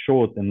there is a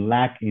short and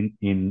lack in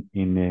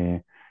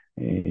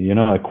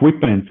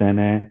equipment,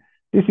 and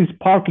this is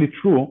partly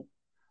true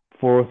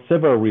for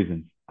several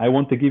reasons. I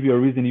want to give you a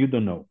reason you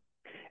don't know.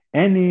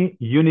 Any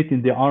unit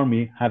in the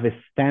army have a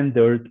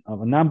standard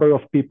of a number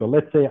of people.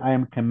 Let's say I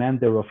am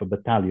commander of a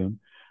battalion.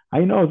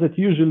 I know that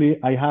usually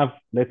I have,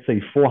 let's say,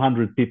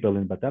 400 people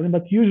in battalion,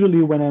 but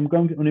usually when I'm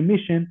going on a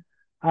mission,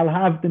 I'll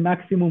have the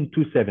maximum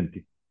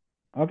 270.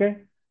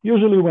 Okay?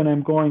 Usually when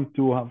I'm going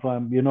to have,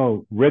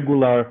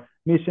 regular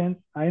missions,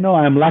 I know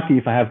I'm lucky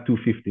if I have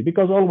 250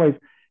 because always,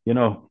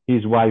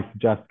 his wife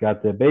just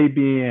got a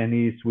baby and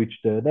he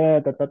switched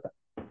there.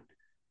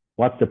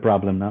 What's the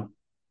problem now?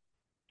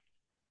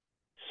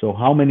 So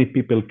how many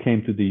people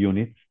came to the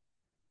unit?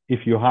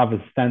 If you have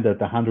a standard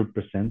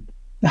 100%.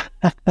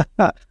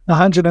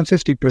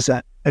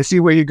 150%. I see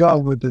where you're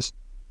going with this.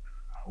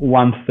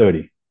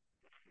 130.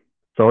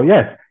 So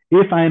yes,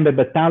 if I am a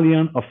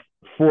battalion of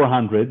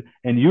 400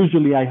 and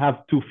usually I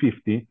have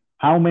 250,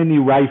 how many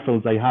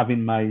rifles I have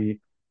in my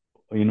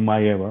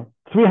area?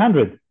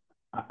 300.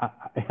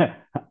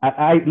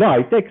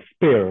 I take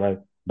spare, right?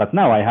 But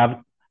now I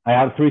have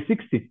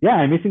 360. Yeah,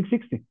 I'm missing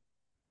 60.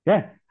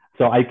 Yeah.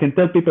 So I can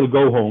tell people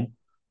go home.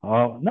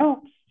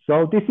 No.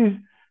 So this is,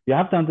 you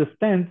have to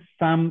understand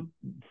some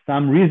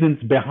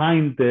reasons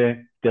behind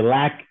the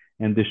lack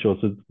and the show.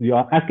 So you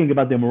are asking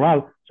about the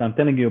morale. So I'm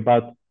telling you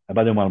about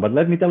the morale. But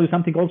let me tell you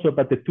something also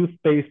about the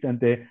toothpaste and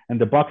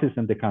the boxes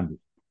and the candies.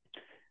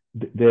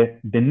 The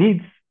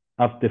needs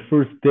of the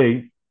first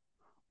day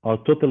are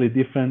totally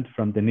different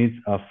from the needs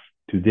of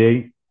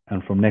today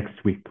and from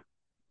next week.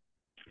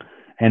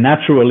 And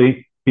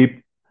naturally,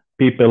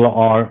 people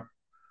are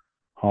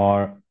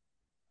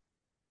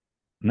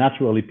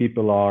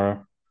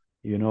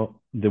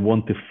they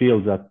want to feel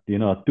that,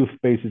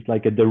 toothpaste is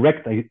like a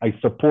direct, I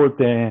support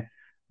the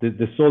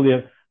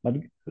soldier, but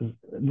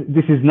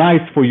this is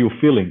nice for you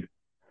feeling.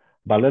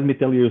 But let me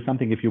tell you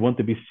something, if you want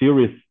to be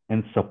serious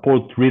and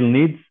support real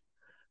needs,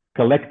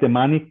 collect the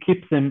money,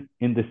 keep them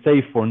in the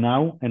safe for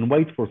now and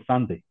wait for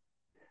Sunday.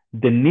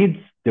 The needs,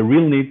 the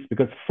real needs,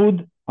 because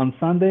food on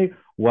Sunday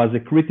was a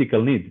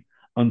critical need.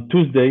 On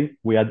Tuesday,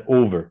 we had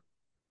over.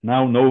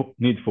 Now, no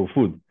need for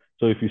food.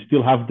 So if you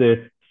still have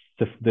the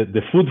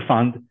food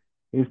fund,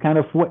 it's kind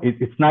of,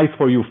 it's nice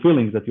for your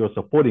feelings that you're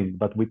supporting,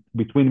 but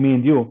between me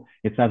and you,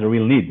 it's not a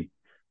real need.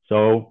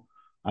 So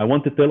I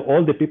want to tell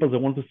all the people that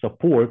want to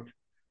support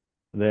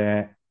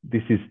that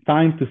this is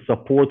time to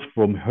support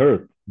from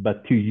hurt,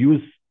 but to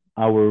use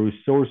our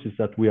resources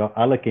that we are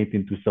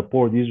allocating to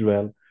support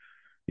Israel.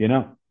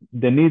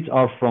 The needs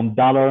are from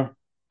dollar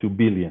to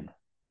billion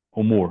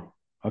or more.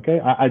 Okay,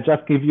 I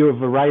just give you a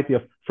variety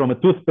of, from a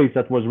toothpaste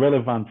that was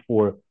relevant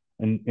for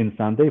in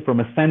Sunday, from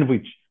a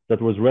sandwich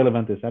that was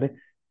relevant in Sunday,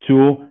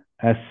 to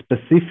a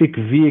specific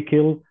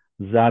vehicle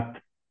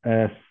that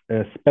a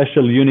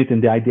special unit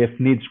in the IDF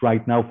needs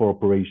right now for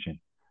operation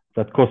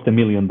that cost $1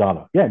 million.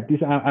 Yeah,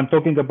 I'm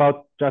talking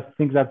about just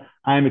things that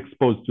I'm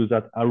exposed to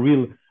that are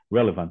real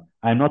relevant.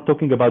 I'm not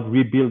talking about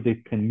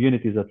rebuilding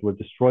communities that were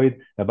destroyed,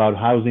 about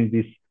housing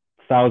these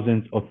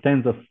thousands or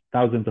tens of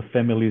thousands of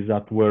families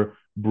that were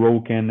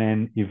broken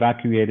and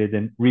evacuated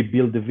and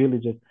rebuild the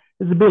villages.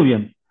 It's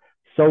billions.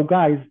 So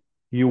guys,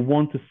 you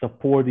want to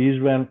support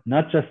Israel,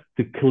 not just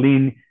to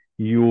clean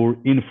your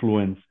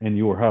influence and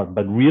your heart,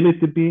 but really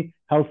to be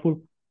helpful.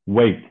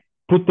 Wait,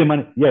 put the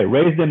money,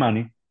 raise the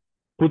money,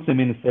 put them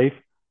in a safe,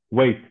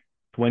 wait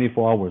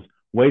 24 hours,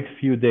 wait a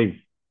few days.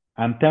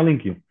 I'm telling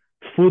you,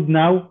 food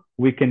now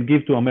we can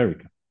give to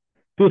America.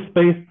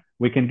 Toothpaste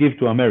we can give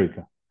to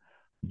America.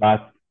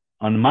 But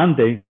on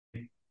Monday,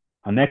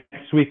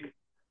 next week,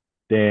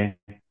 the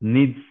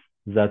needs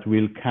that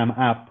will come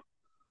up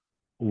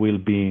will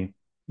be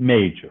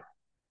major.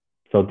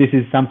 So this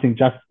is something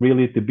just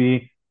really to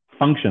be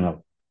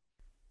functional.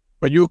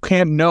 But you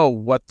can't know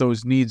what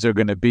those needs are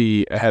going to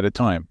be ahead of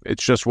time.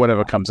 It's just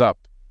whatever comes up.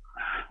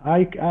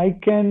 I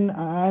can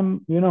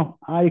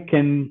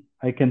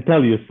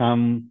tell you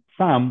some,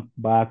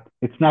 but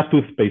it's not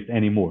toothpaste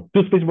anymore.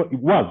 Toothpaste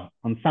was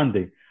on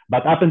Sunday,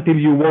 but up until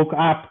you woke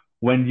up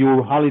when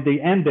your holiday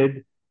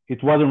ended,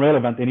 it wasn't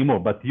relevant anymore.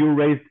 But you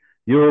raised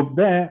You're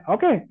there.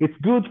 Okay, it's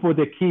good for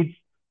the kids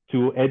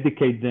to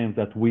educate them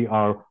that we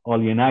are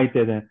all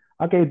united. And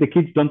okay, the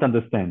kids don't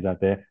understand that.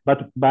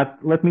 But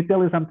let me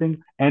tell you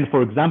something. And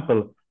for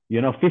example,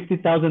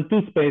 50,000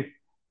 toothpaste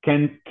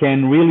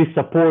can really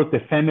support a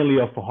family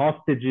of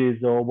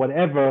hostages or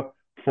whatever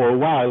for a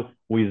while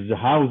with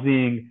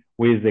housing,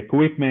 with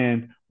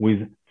equipment,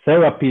 with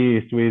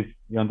therapists, with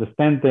you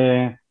understand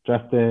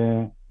just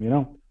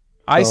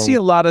I see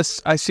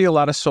so I see a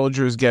lot of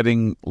soldiers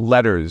getting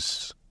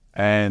letters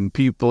and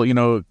people,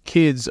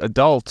 kids,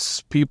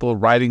 adults, people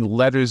writing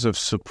letters of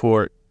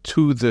support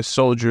to the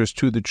soldiers,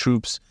 to the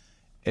troops.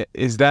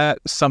 Is that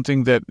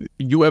something that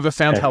you ever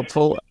found yes.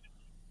 helpful?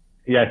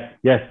 Yes,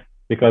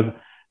 because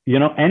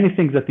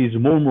anything that is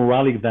more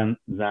moralic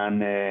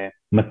than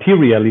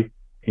materially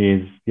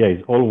is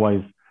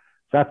always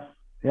that's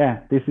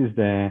this is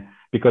the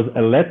because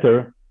a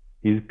letter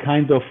is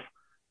kind of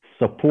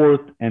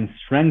support and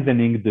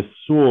strengthening the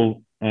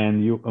soul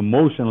and you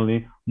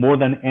emotionally more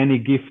than any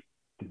gift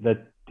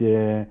that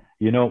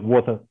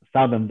worth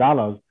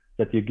 $1,000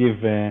 that you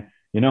give the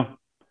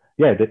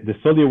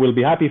soldier will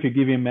be happy if you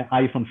give him an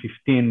iPhone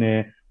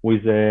 15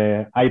 with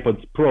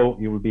iPods Pro,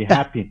 he will be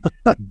happy.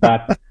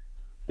 But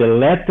the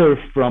letter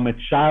from a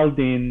child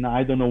in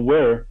I don't know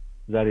where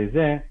that is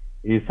there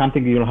is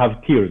something you'll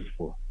have tears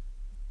for.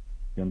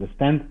 You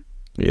understand?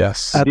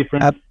 Yes.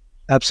 Different.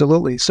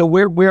 Absolutely. So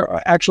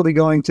we're actually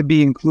going to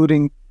be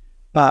including.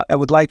 I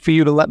would like for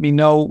you to let me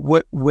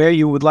know where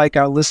you would like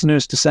our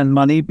listeners to send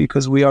money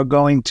because we're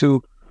going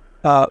to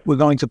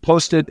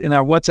post it in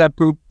our WhatsApp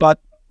group, but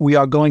we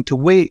are going to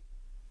wait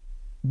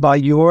by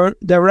your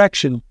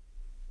direction.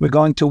 We're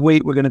going to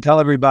wait. We're going to tell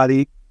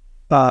everybody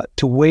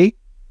to wait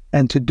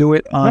and to do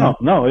it on.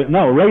 No.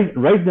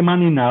 Raise the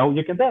money now.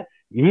 You can tell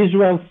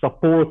Israel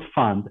Support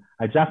Fund.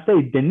 I just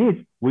say the needs.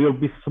 We'll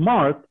be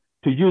smart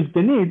to use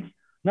the needs.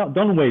 No,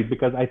 don't wait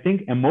because I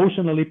think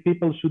emotionally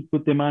people should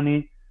put the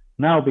money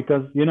now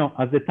because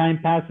as the time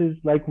passes,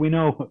 like we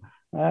know,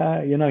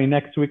 in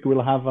next week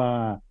we'll have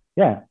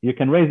you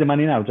can raise the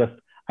money now. Just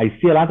I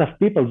see a lot of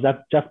people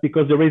that just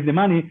because they raise the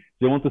money,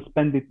 they want to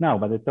spend it now.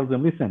 But I tell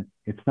them, listen,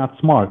 it's not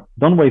smart.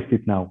 Don't waste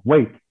it now.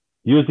 Wait,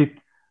 use it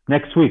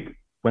next week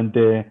when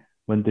the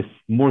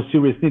more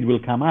serious need will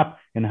come up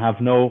and have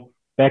no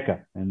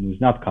backup and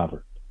is not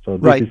covered. So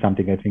this is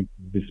something I think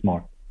is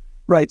smart.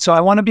 Right. So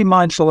I want to be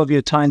mindful of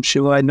your time,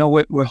 Shiloh. I know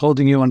we're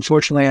holding you.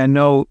 Unfortunately, I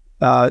know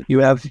you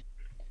have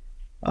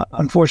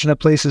unfortunate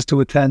places to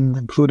attend,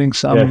 including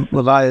some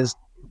Levias.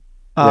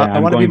 I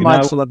want to be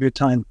mindful of your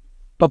time.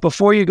 But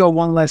before you go,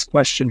 one last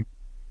question.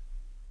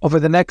 Over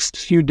the next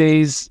few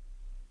days,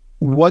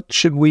 what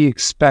should we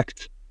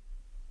expect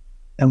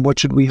and what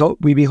should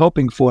we be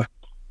hoping for?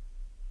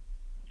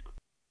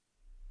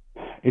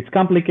 It's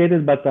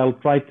complicated, but I'll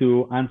try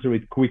to answer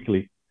it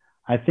quickly.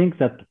 I think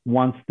that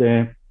once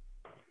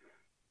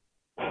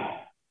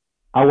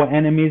our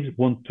enemies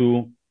want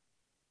to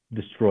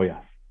destroy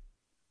us,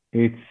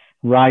 it's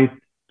right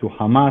to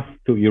Hamas,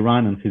 to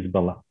Iran and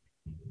Hezbollah.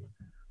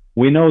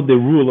 We know the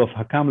rule of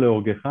Hakam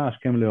leorgecha,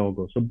 Hashkem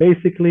leorgo. So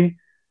basically,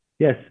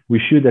 yes, we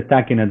should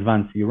attack in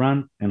advance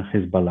Iran and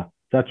Hezbollah.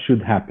 That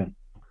should happen.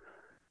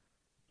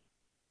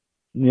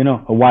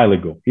 A while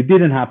ago. It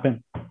didn't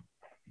happen.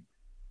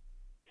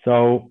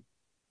 So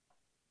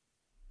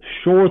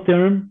short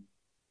term,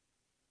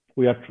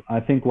 I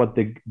think what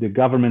the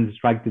government is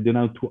trying to do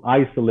now to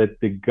isolate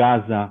the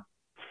Gaza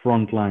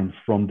front line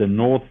from the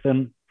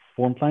northern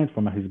front line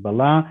from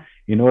Hezbollah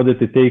in order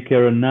to take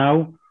care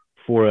now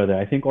for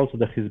I think also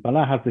the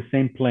Hezbollah has the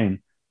same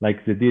plan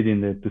like they did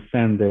to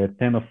send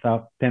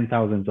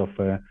 10,000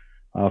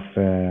 of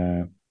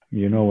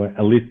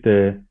elite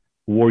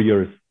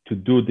warriors to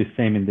do the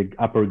same in the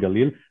Upper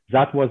Galil.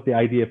 That was the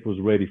IDF was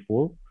ready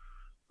for.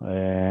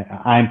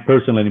 I'm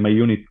personally in my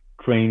unit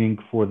training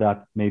for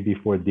that maybe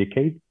for a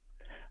decade.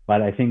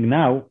 But I think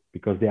now,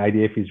 because the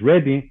IDF is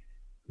ready,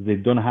 they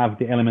don't have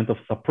the element of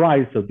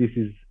surprise. So this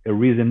is a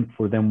reason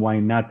for them why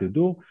not to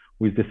do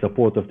with the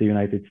support of the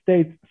United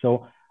States.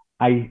 So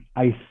I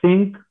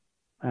think,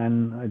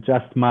 and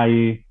just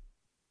my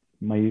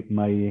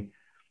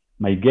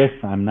guess,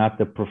 I'm not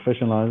a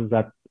professional,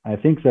 that I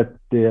think that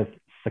they're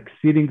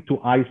succeeding to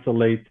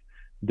isolate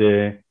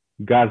the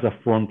Gaza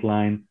front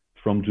line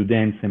from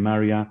Judea and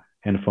Samaria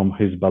and from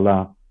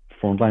Hezbollah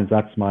front lines.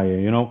 That's my,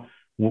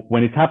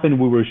 when it happened,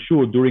 we were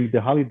sure during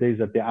the holidays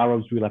that the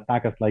Arabs will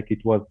attack us like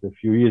it was a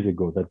few years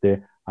ago, that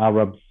the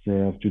Arabs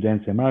of Judea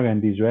and Samaria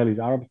and the Israelis,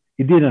 Arabs,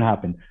 it didn't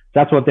happen.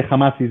 That's what the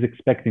Hamas is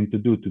expecting to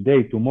do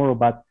today, tomorrow,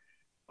 but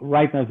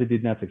right now they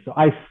did not succeed. So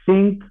I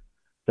think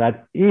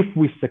that if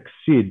we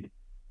succeed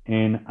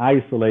in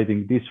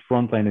isolating this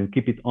front line and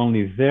keep it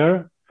only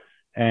there,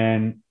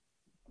 and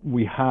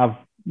we have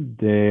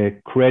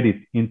the credit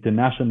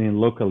internationally and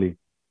locally,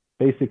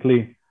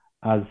 basically,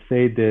 as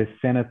say the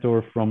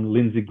senator from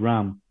Lindsey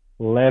Graham,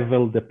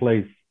 level the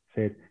place,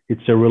 said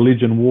it's a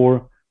religion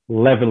war,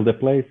 level the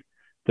place.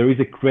 There is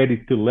a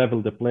credit to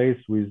level the place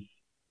with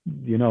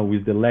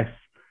the less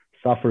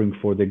suffering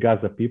for the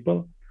Gaza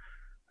people.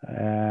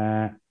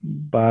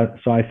 But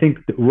so I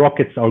think the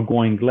rockets are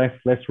going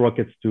less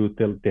rockets to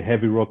the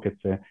heavy rockets.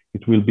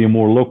 It will be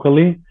more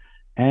locally,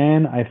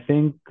 and I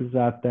think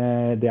that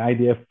the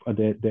IDF,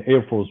 the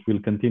Air Force, will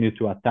continue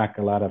to attack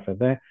a lot of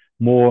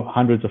more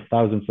hundreds of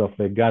thousands of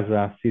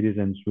Gaza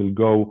citizens will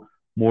go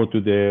more to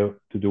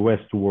the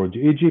west towards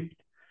Egypt,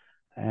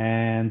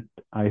 and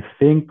I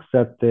think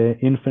that the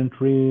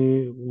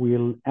infantry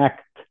will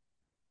act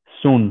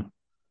soon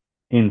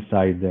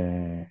inside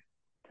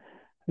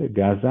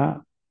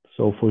Gaza.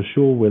 So for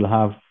sure we'll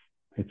have,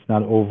 it's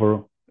not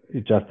over,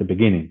 it's just the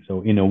beginning.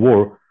 So in a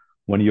war,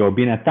 when you're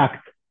being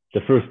attacked,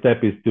 the first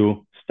step is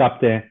to stop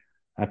the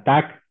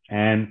attack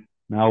and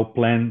now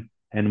plan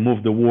and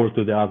move the war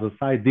to the other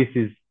side. This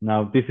is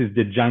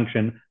the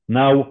junction.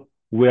 Now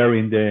we're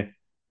in the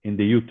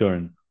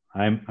U-turn.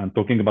 I'm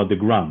talking about the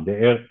ground.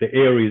 The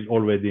air is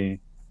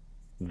already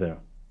there.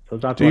 So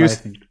that's what I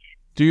think.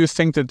 Do you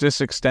think that this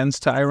extends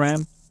to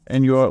Iran?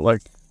 And you're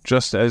like,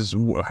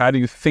 how do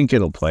you think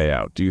it'll play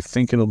out? Do you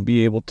think it'll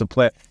be able to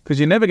play? Because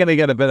you're never going to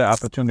get a better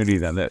opportunity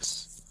than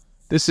this.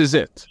 This is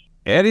it.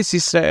 Eretz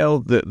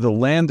Yisrael, the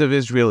land of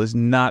Israel, is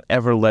not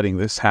ever letting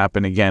this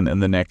happen again in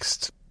the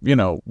next,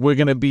 we're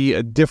going to be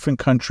a different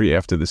country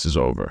after this is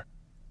over.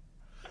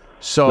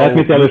 So let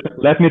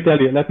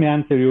me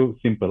answer you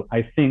simple.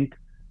 I think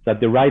that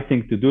the right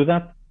thing to do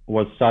that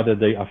was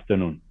Saturday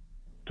afternoon,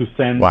 to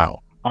send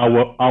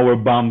our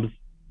bombs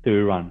to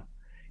Iran.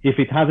 If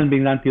it hasn't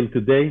been done till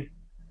today,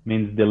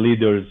 means the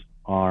leaders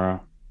are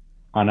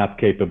not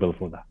capable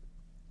for that.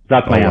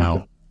 That's my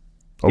answer.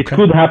 Okay.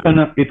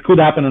 It could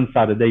happen on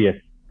Saturday, yes.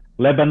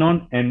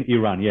 Lebanon and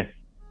Iran, yes.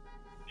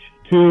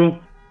 Two.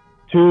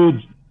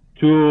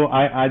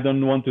 I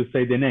don't want to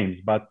say the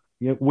names, but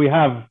we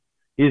have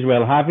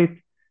Israel have it.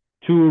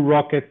 2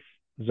 rockets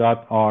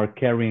that are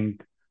carrying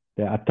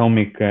the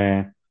atomic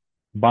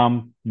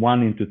bomb,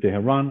 one into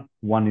Tehran,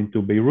 one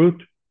into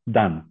Beirut.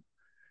 Done.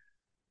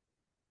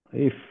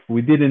 If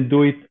we didn't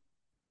do it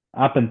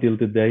up until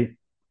today,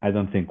 I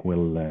don't think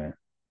we'll.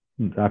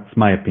 That's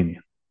my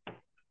opinion.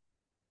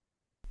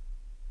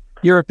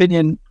 Your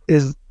opinion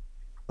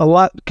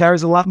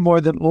carries a lot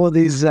more than all of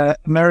these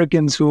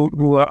Americans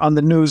who are on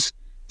the news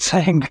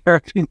saying their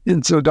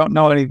opinions who don't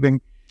know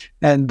anything,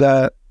 and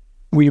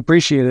we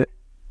appreciate it.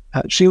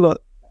 Shiloh,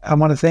 I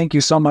want to thank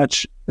you so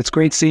much. It's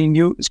great seeing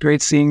you. It's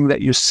great seeing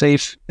that you're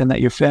safe and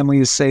that your family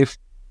is safe.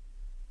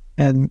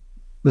 And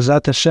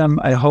B'ezrat Hashem,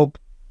 I hope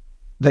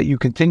that you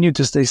continue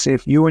to stay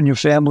safe. You and your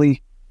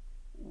family,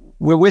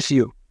 we're with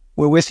you.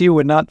 We're with you.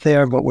 We're not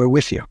there, but we're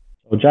with you.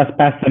 So just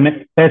pass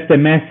the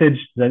message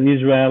that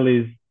Israel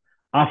is,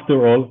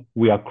 after all,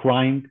 we are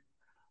crying,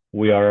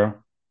 we are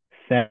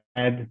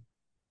sad,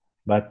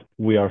 but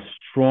we are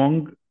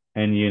strong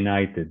and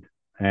united.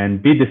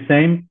 And be the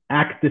same,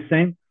 act the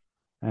same,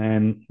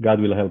 and God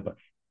will help us.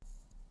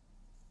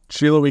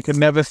 Shiloh, we can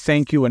never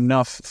thank you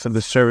enough for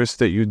the service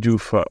that you do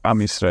for Am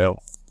Yisrael.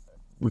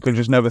 We can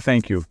just never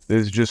thank you.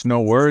 There's just no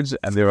words,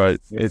 and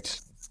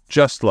it's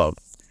just love.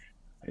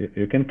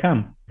 You can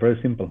come. Very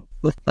simple.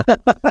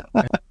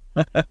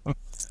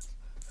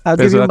 I'll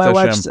give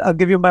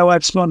you my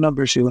wife's phone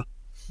number, Shiloh.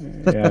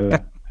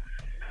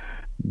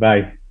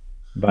 Bye.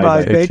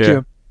 Thank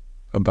you.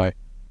 Bye.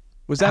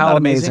 Was that not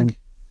amazing?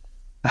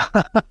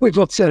 We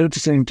both said it at the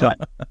same time.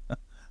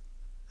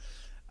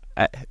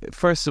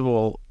 First of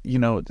all,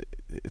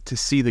 to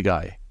see the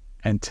guy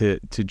and to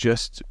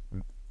just,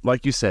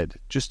 like you said,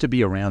 just to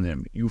be around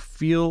him, you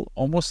feel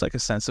almost like a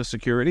sense of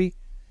security.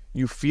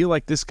 You feel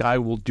like this guy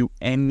will do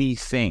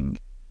anything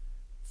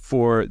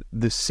for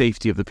the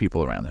safety of the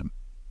people around him.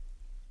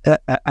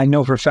 I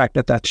know for a fact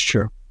that that's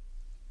true.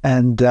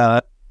 And,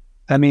 I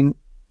mean,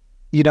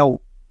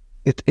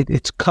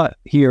 it's cut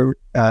here,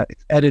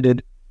 it's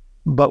edited.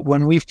 But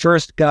when we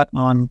first got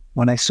on,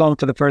 when I saw him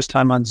for the first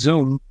time on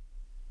Zoom,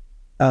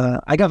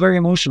 I got very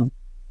emotional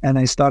and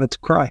I started to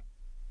cry.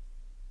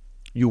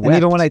 You wept. And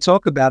even when I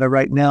talk about it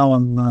right now,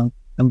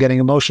 I'm getting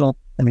emotional.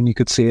 I mean, you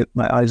could see it.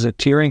 My eyes are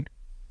tearing.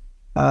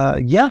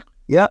 Yeah.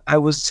 I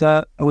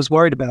was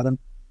worried about him.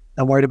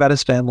 I'm worried about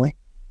his family.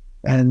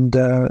 And,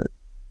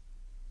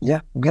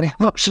 I'm getting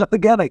emotional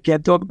again. I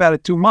can't talk about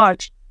it too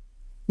much.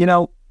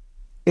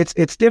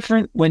 It's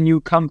different when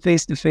you come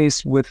face to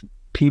face with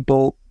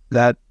people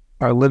that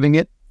are living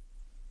it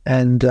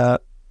and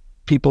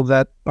people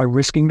that are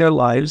risking their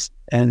lives.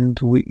 And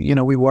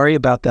we worry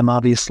about them,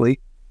 obviously.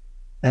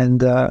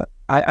 And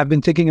I've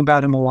been thinking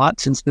about him a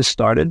lot since this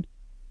started.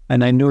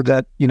 And I knew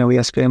that, he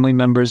has family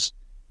members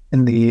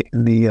in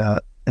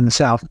the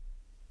South.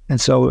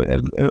 And so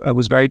I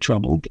was very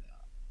troubled.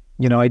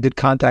 I did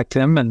contact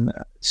him, and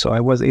so I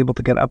was able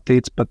to get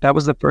updates, but that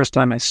was the first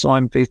time I saw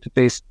him face to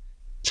face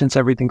since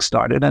everything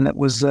started, and it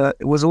was a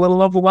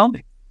little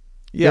overwhelming.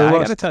 Yeah, I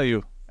gotta tell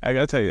you, and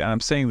I'm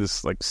saying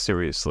this like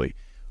seriously.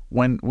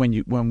 When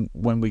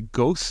we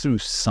go through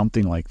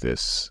something like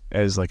this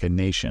as like a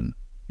nation,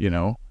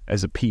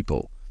 as a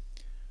people,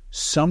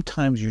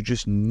 sometimes you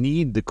just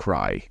need to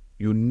cry.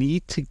 You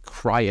need to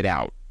cry it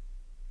out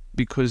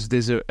because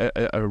there's a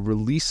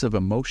release of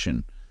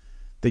emotion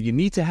that you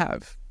need to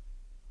have.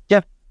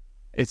 Yeah,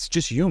 It's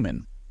just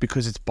human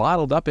because it's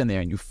bottled up in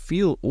there, and you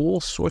feel all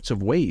sorts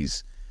of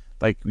ways.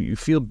 Like you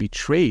feel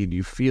betrayed,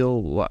 you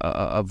feel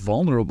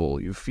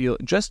vulnerable, you feel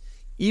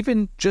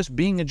even just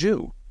being a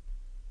Jew,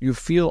 you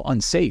feel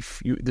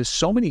unsafe. There's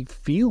so many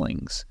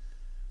feelings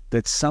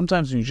that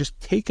sometimes when you just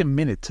take a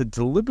minute to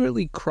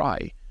deliberately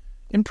cry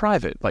in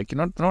private, like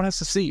no one has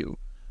to see you,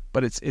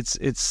 but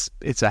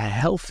it's a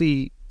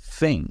healthy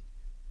thing,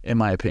 in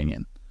my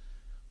opinion.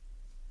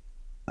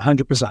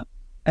 100%.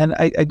 And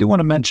I do want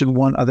to mention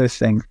one other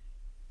thing.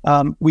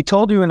 We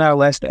told you in our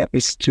last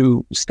episode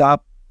to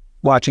stop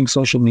watching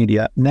social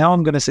media. Now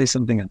I'm going to say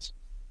something else.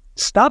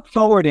 Stop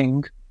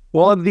forwarding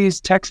all of these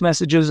text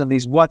messages and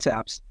these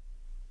WhatsApps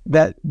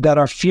that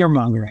are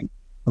fear-mongering,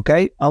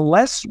 okay?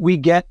 Unless we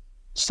get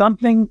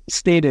something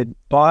stated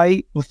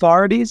by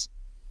authorities,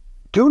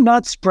 do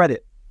not spread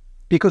it,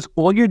 because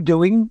all you're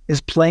doing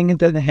is playing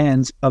into the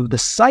hands of the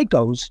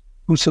psychos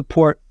who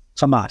support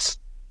Hamas.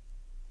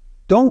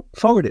 Don't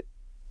forward it.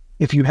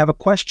 If you have a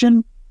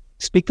question,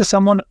 speak to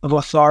someone of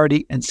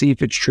authority and see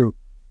if it's true.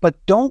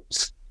 But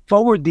don't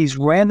forward these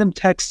random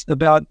texts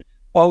about,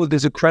 oh,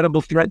 there's a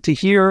credible threat to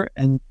here,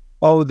 and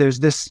oh,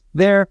 there's this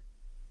there.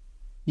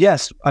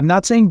 Yes, I'm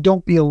not saying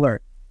don't be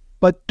alert,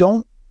 but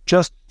don't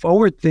just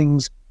forward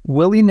things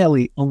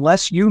willy-nilly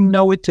unless you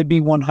know it to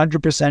be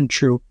 100%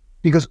 true,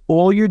 because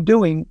all you're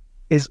doing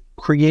is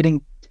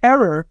creating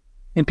terror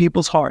in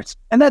people's hearts.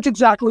 And that's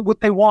exactly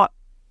what they want.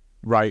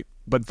 Right.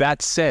 But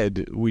that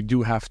said, we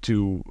do have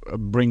to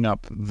bring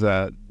up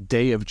the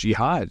day of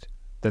jihad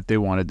that they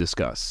want to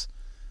discuss,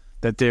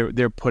 that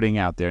they're putting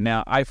out there.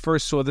 Now, I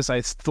first saw this,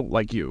 I thought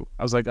like you.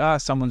 I was like,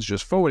 someone's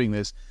just forwarding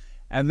this.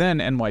 And then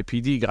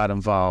NYPD got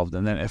involved,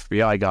 and then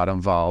FBI got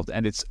involved,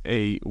 and it's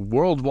a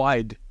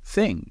worldwide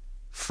thing.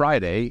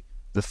 Friday,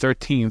 the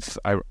 13th,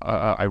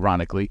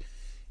 ironically,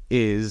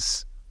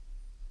 is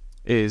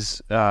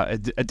a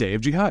day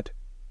of jihad.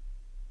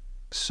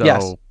 So,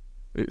 yes.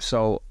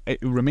 So it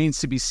remains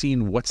to be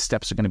seen what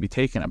steps are going to be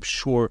taken. I'm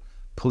sure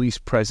police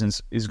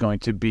presence is going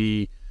to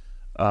be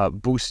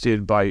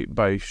boosted by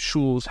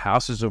shuls,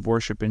 houses of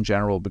worship in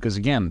general, because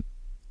again,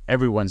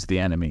 everyone's the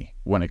enemy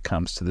when it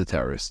comes to the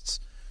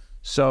terrorists.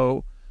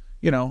 So,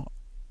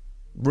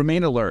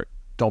 remain alert.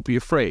 Don't be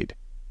afraid,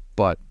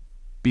 but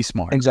be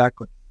smart.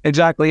 Exactly.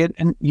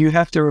 And you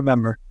have to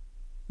remember,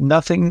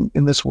 nothing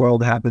in this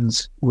world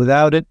happens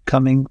without it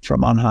coming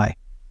from on high.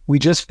 We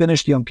just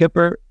finished Yom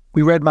Kippur.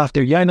 We read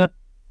Maftir Yaina,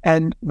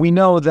 and we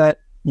know that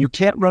you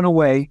can't run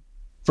away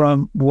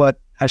from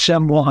what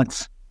Hashem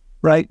wants,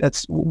 right?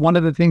 That's one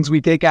of the things we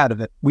take out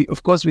of it.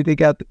 Of course, we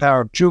take out the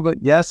power of tshuva,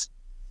 yes.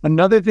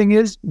 Another thing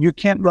is you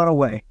can't run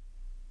away.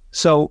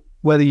 So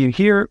whether you're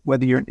here,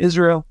 whether you're in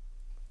Israel,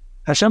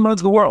 Hashem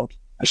owns the world.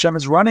 Hashem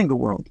is running the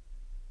world.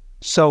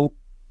 So,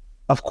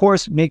 of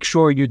course, make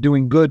sure you're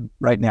doing good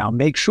right now.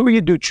 Make sure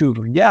you do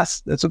tshuva.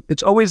 Yes,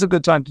 it's always a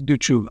good time to do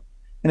tshuva.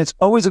 And it's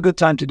always a good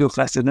time to do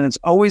chesed. And it's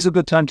always a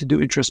good time to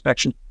do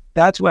introspection.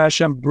 That's why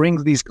Hashem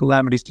brings these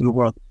calamities to the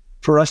world,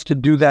 for us to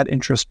do that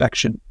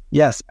introspection.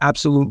 Yes,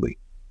 absolutely.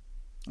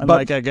 And but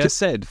like I guess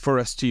said, for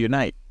us to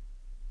unite.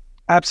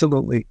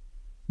 Absolutely.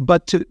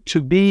 But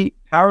to be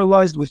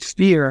paralyzed with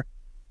fear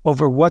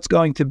over what's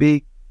going to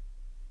be,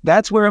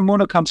 that's where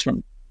Emunah comes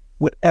from.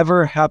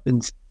 Whatever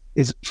happens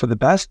is for the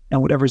best,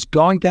 and whatever is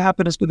going to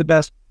happen is for the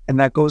best, and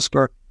that goes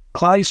for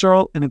Klal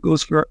Yisrael, and it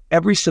goes for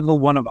every single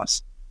one of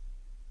us.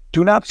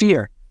 Do not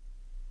fear.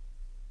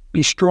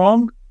 Be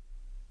strong,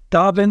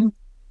 daven,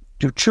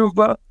 do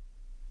tshuva,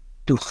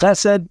 do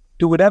chesed,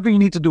 do whatever you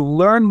need to do.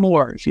 Learn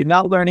more. If you're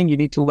not learning, you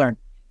need to learn.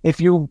 If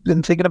you've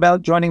been thinking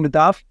about joining the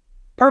daf,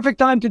 perfect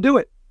time to do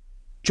it.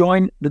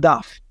 Join the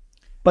daf,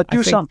 but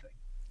do something.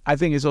 I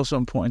think it's also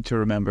important to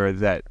remember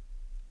that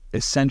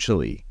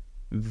essentially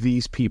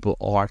these people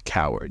are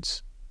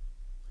cowards.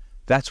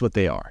 That's what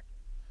they are.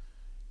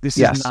 This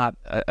is not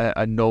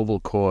a noble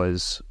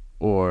cause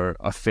or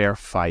a fair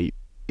fight.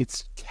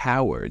 It's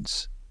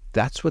cowards.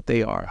 That's what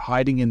they are,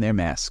 hiding in their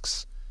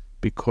masks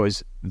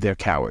because they're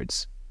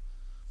cowards.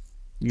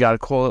 You got to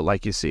call it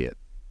like you see it.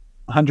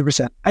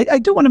 100%. I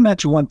do want to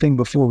mention one thing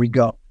before we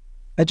go.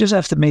 I just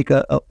have to make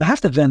I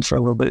have to vent for a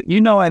little bit.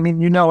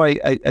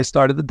 I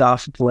started the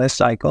daf at the last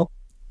cycle,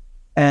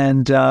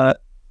 and I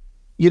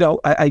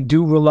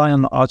do rely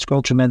on the Art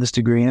Scroll tremendous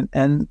degree,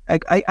 and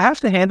I have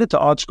to hand it to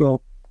Art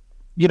Scroll.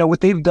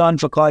 What they've done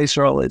for Klal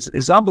Yisrael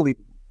is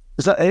unbelievable.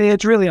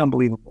 It's really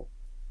unbelievable.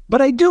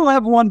 But I do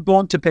have one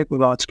bone to pick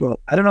with Art Scroll.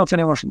 I don't know if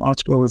anyone from Art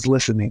Scroll is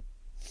listening,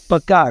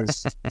 but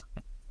guys,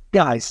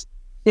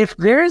 if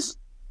there's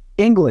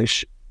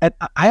English, and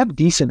I have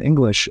decent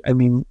English. I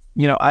mean,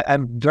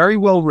 I'm very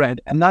well read.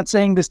 I'm not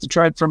saying this to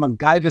try it from a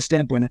Gaiva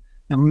standpoint.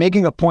 I'm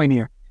making a point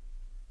here.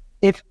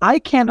 If I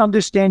can't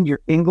understand your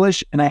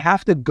English and I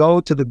have to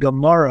go to the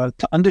Gemara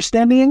to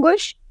understand the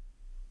English,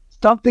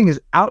 something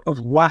is out of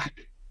whack.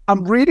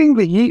 I'm reading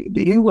the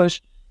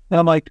English and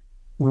I'm like,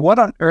 what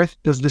on earth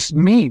does this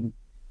mean?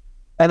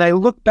 And I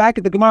look back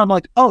at the Gemara, I'm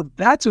like, oh,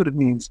 that's what it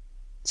means.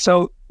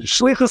 So,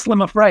 Shlichus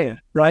Lemafreya,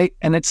 right?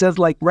 And it says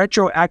like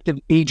retroactive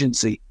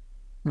agency.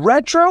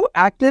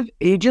 Retroactive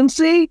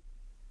agency?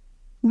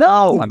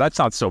 No, Come on, that's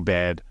not so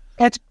bad.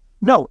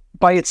 no,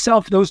 by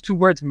itself, those two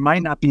words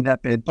might not be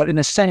that bad, but in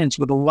a sentence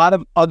with a lot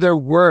of other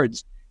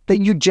words that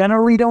you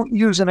generally don't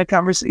use in a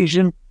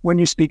conversation when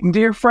you're speaking to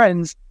your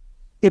friends,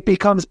 it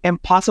becomes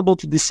impossible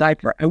to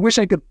decipher. I wish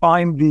I could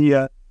find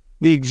the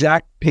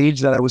exact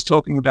page that I was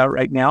talking about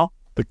right now.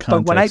 The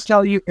context. But when I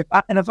tell you, if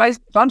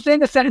I'm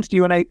saying a sentence to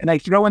you and I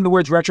throw in the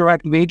words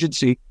retroactive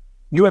agency,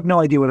 you have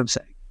no idea what I'm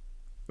saying.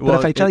 But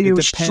if I tell you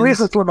Shiloh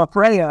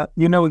Lemafreya,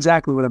 you know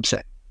exactly what I'm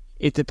saying.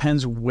 It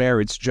depends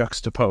where it's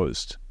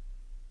juxtaposed.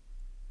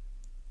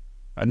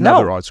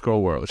 Another art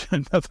scroll word.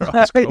 Another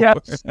art scroll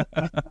word.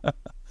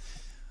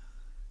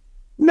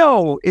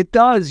 No, it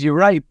does. You're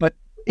right. But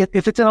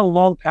if it's in a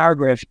long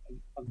paragraph,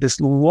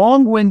 these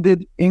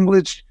long-winded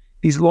English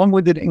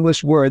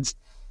words,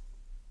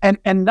 and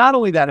not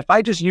only that, if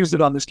I just used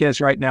it on this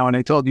case right now and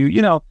I told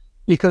you,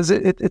 because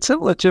it's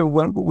similar to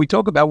when we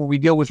talk about when we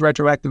deal with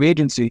retroactive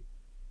agency,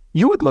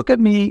 you would look at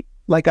me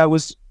like I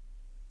was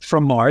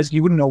from Mars.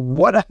 You wouldn't know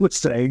what I was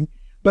saying.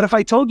 But if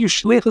I told you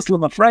Shlichus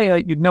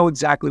Lemafreya, you'd know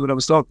exactly what I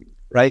was talking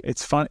about, right?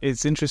 It's fun.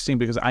 It's interesting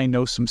because I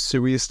know some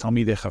serious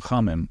Talmidei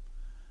Chachamim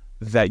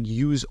that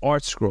use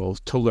art scrolls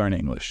to learn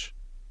English.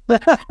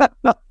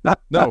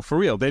 No, for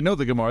real. They know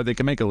the Gemara. They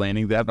can make a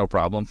landing. They have no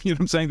problem. You know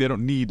what I'm saying? They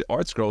don't need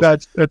art scrolls.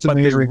 That's but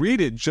amazing. They read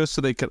it just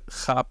so they can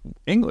chop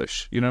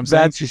English. You know what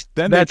I'm saying?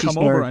 Then they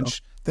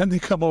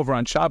come over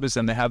on Shabbos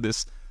and they have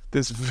this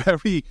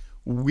very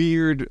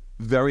weird,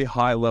 very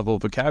high level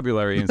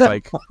vocabulary. And it's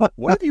like,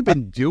 what have you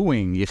been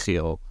doing,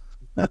 Yechiel?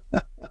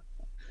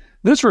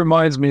 This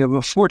reminds me of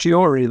a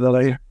fortiori that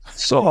I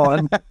saw.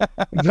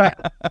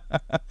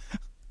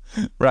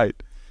 Right.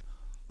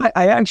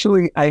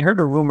 I heard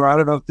a rumor, I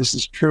don't know if this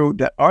is true,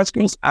 that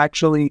ArtScroll's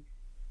actually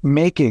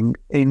making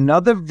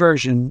another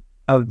version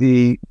of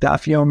the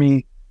Daf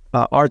Yomi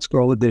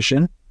ArtScroll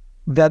edition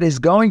that is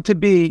going to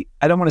be,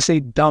 I don't want to say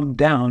dumbed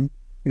down,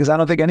 because I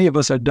don't think any of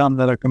us are dumb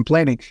that are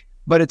complaining,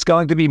 but it's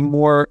going to be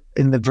more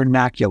in the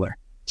vernacular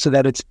so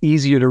that it's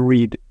easier to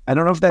read. I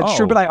don't know if that's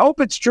true, but I hope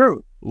it's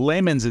true.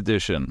 Layman's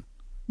edition.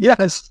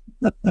 Yes.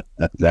 Is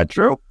that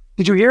true?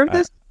 Did you hear of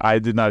this? I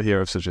did not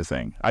hear of such a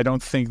thing. I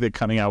don't think they're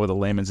coming out with a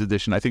layman's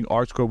edition. I think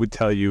ArtScroll would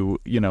tell you,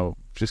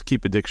 just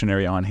keep a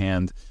dictionary on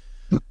hand,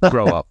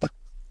 grow up.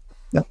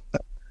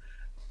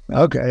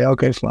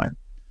 Okay, fine.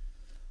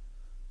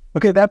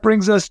 Okay, that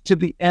brings us to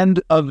the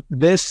end of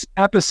this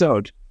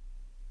episode.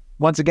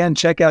 Once again,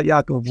 check out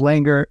Yaakov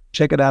Langer.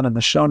 Check it out in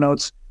the show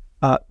notes.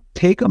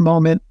 Take a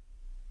moment,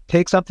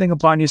 take something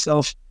upon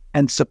yourself,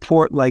 and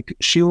support, like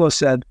Shiloh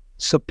said,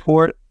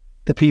 support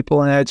the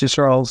people in Eretz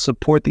Yisrael,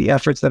 support the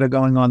efforts that are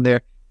going on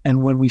there.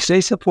 And when we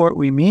say support,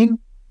 we mean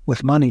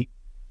with money.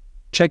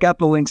 Check out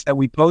the links that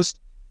we post.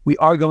 We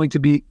are going to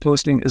be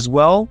posting as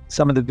well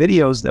some of the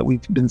videos that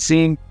we've been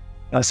seeing,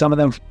 some of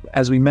them,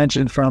 as we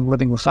mentioned, from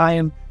Living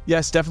L'Chaim.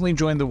 Yes, definitely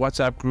join the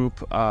WhatsApp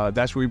group.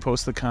 That's where we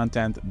post the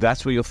content.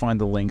 That's where you'll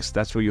find the links.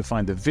 That's where you'll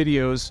find the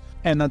videos.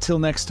 And until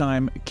next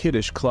time,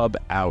 Kiddush Club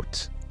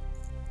out.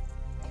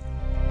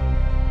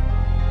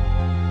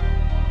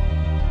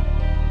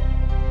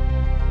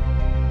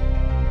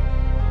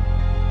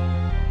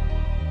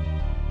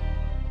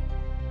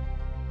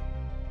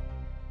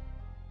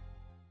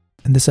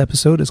 And this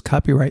episode is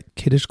copyright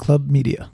Kiddush Club Media.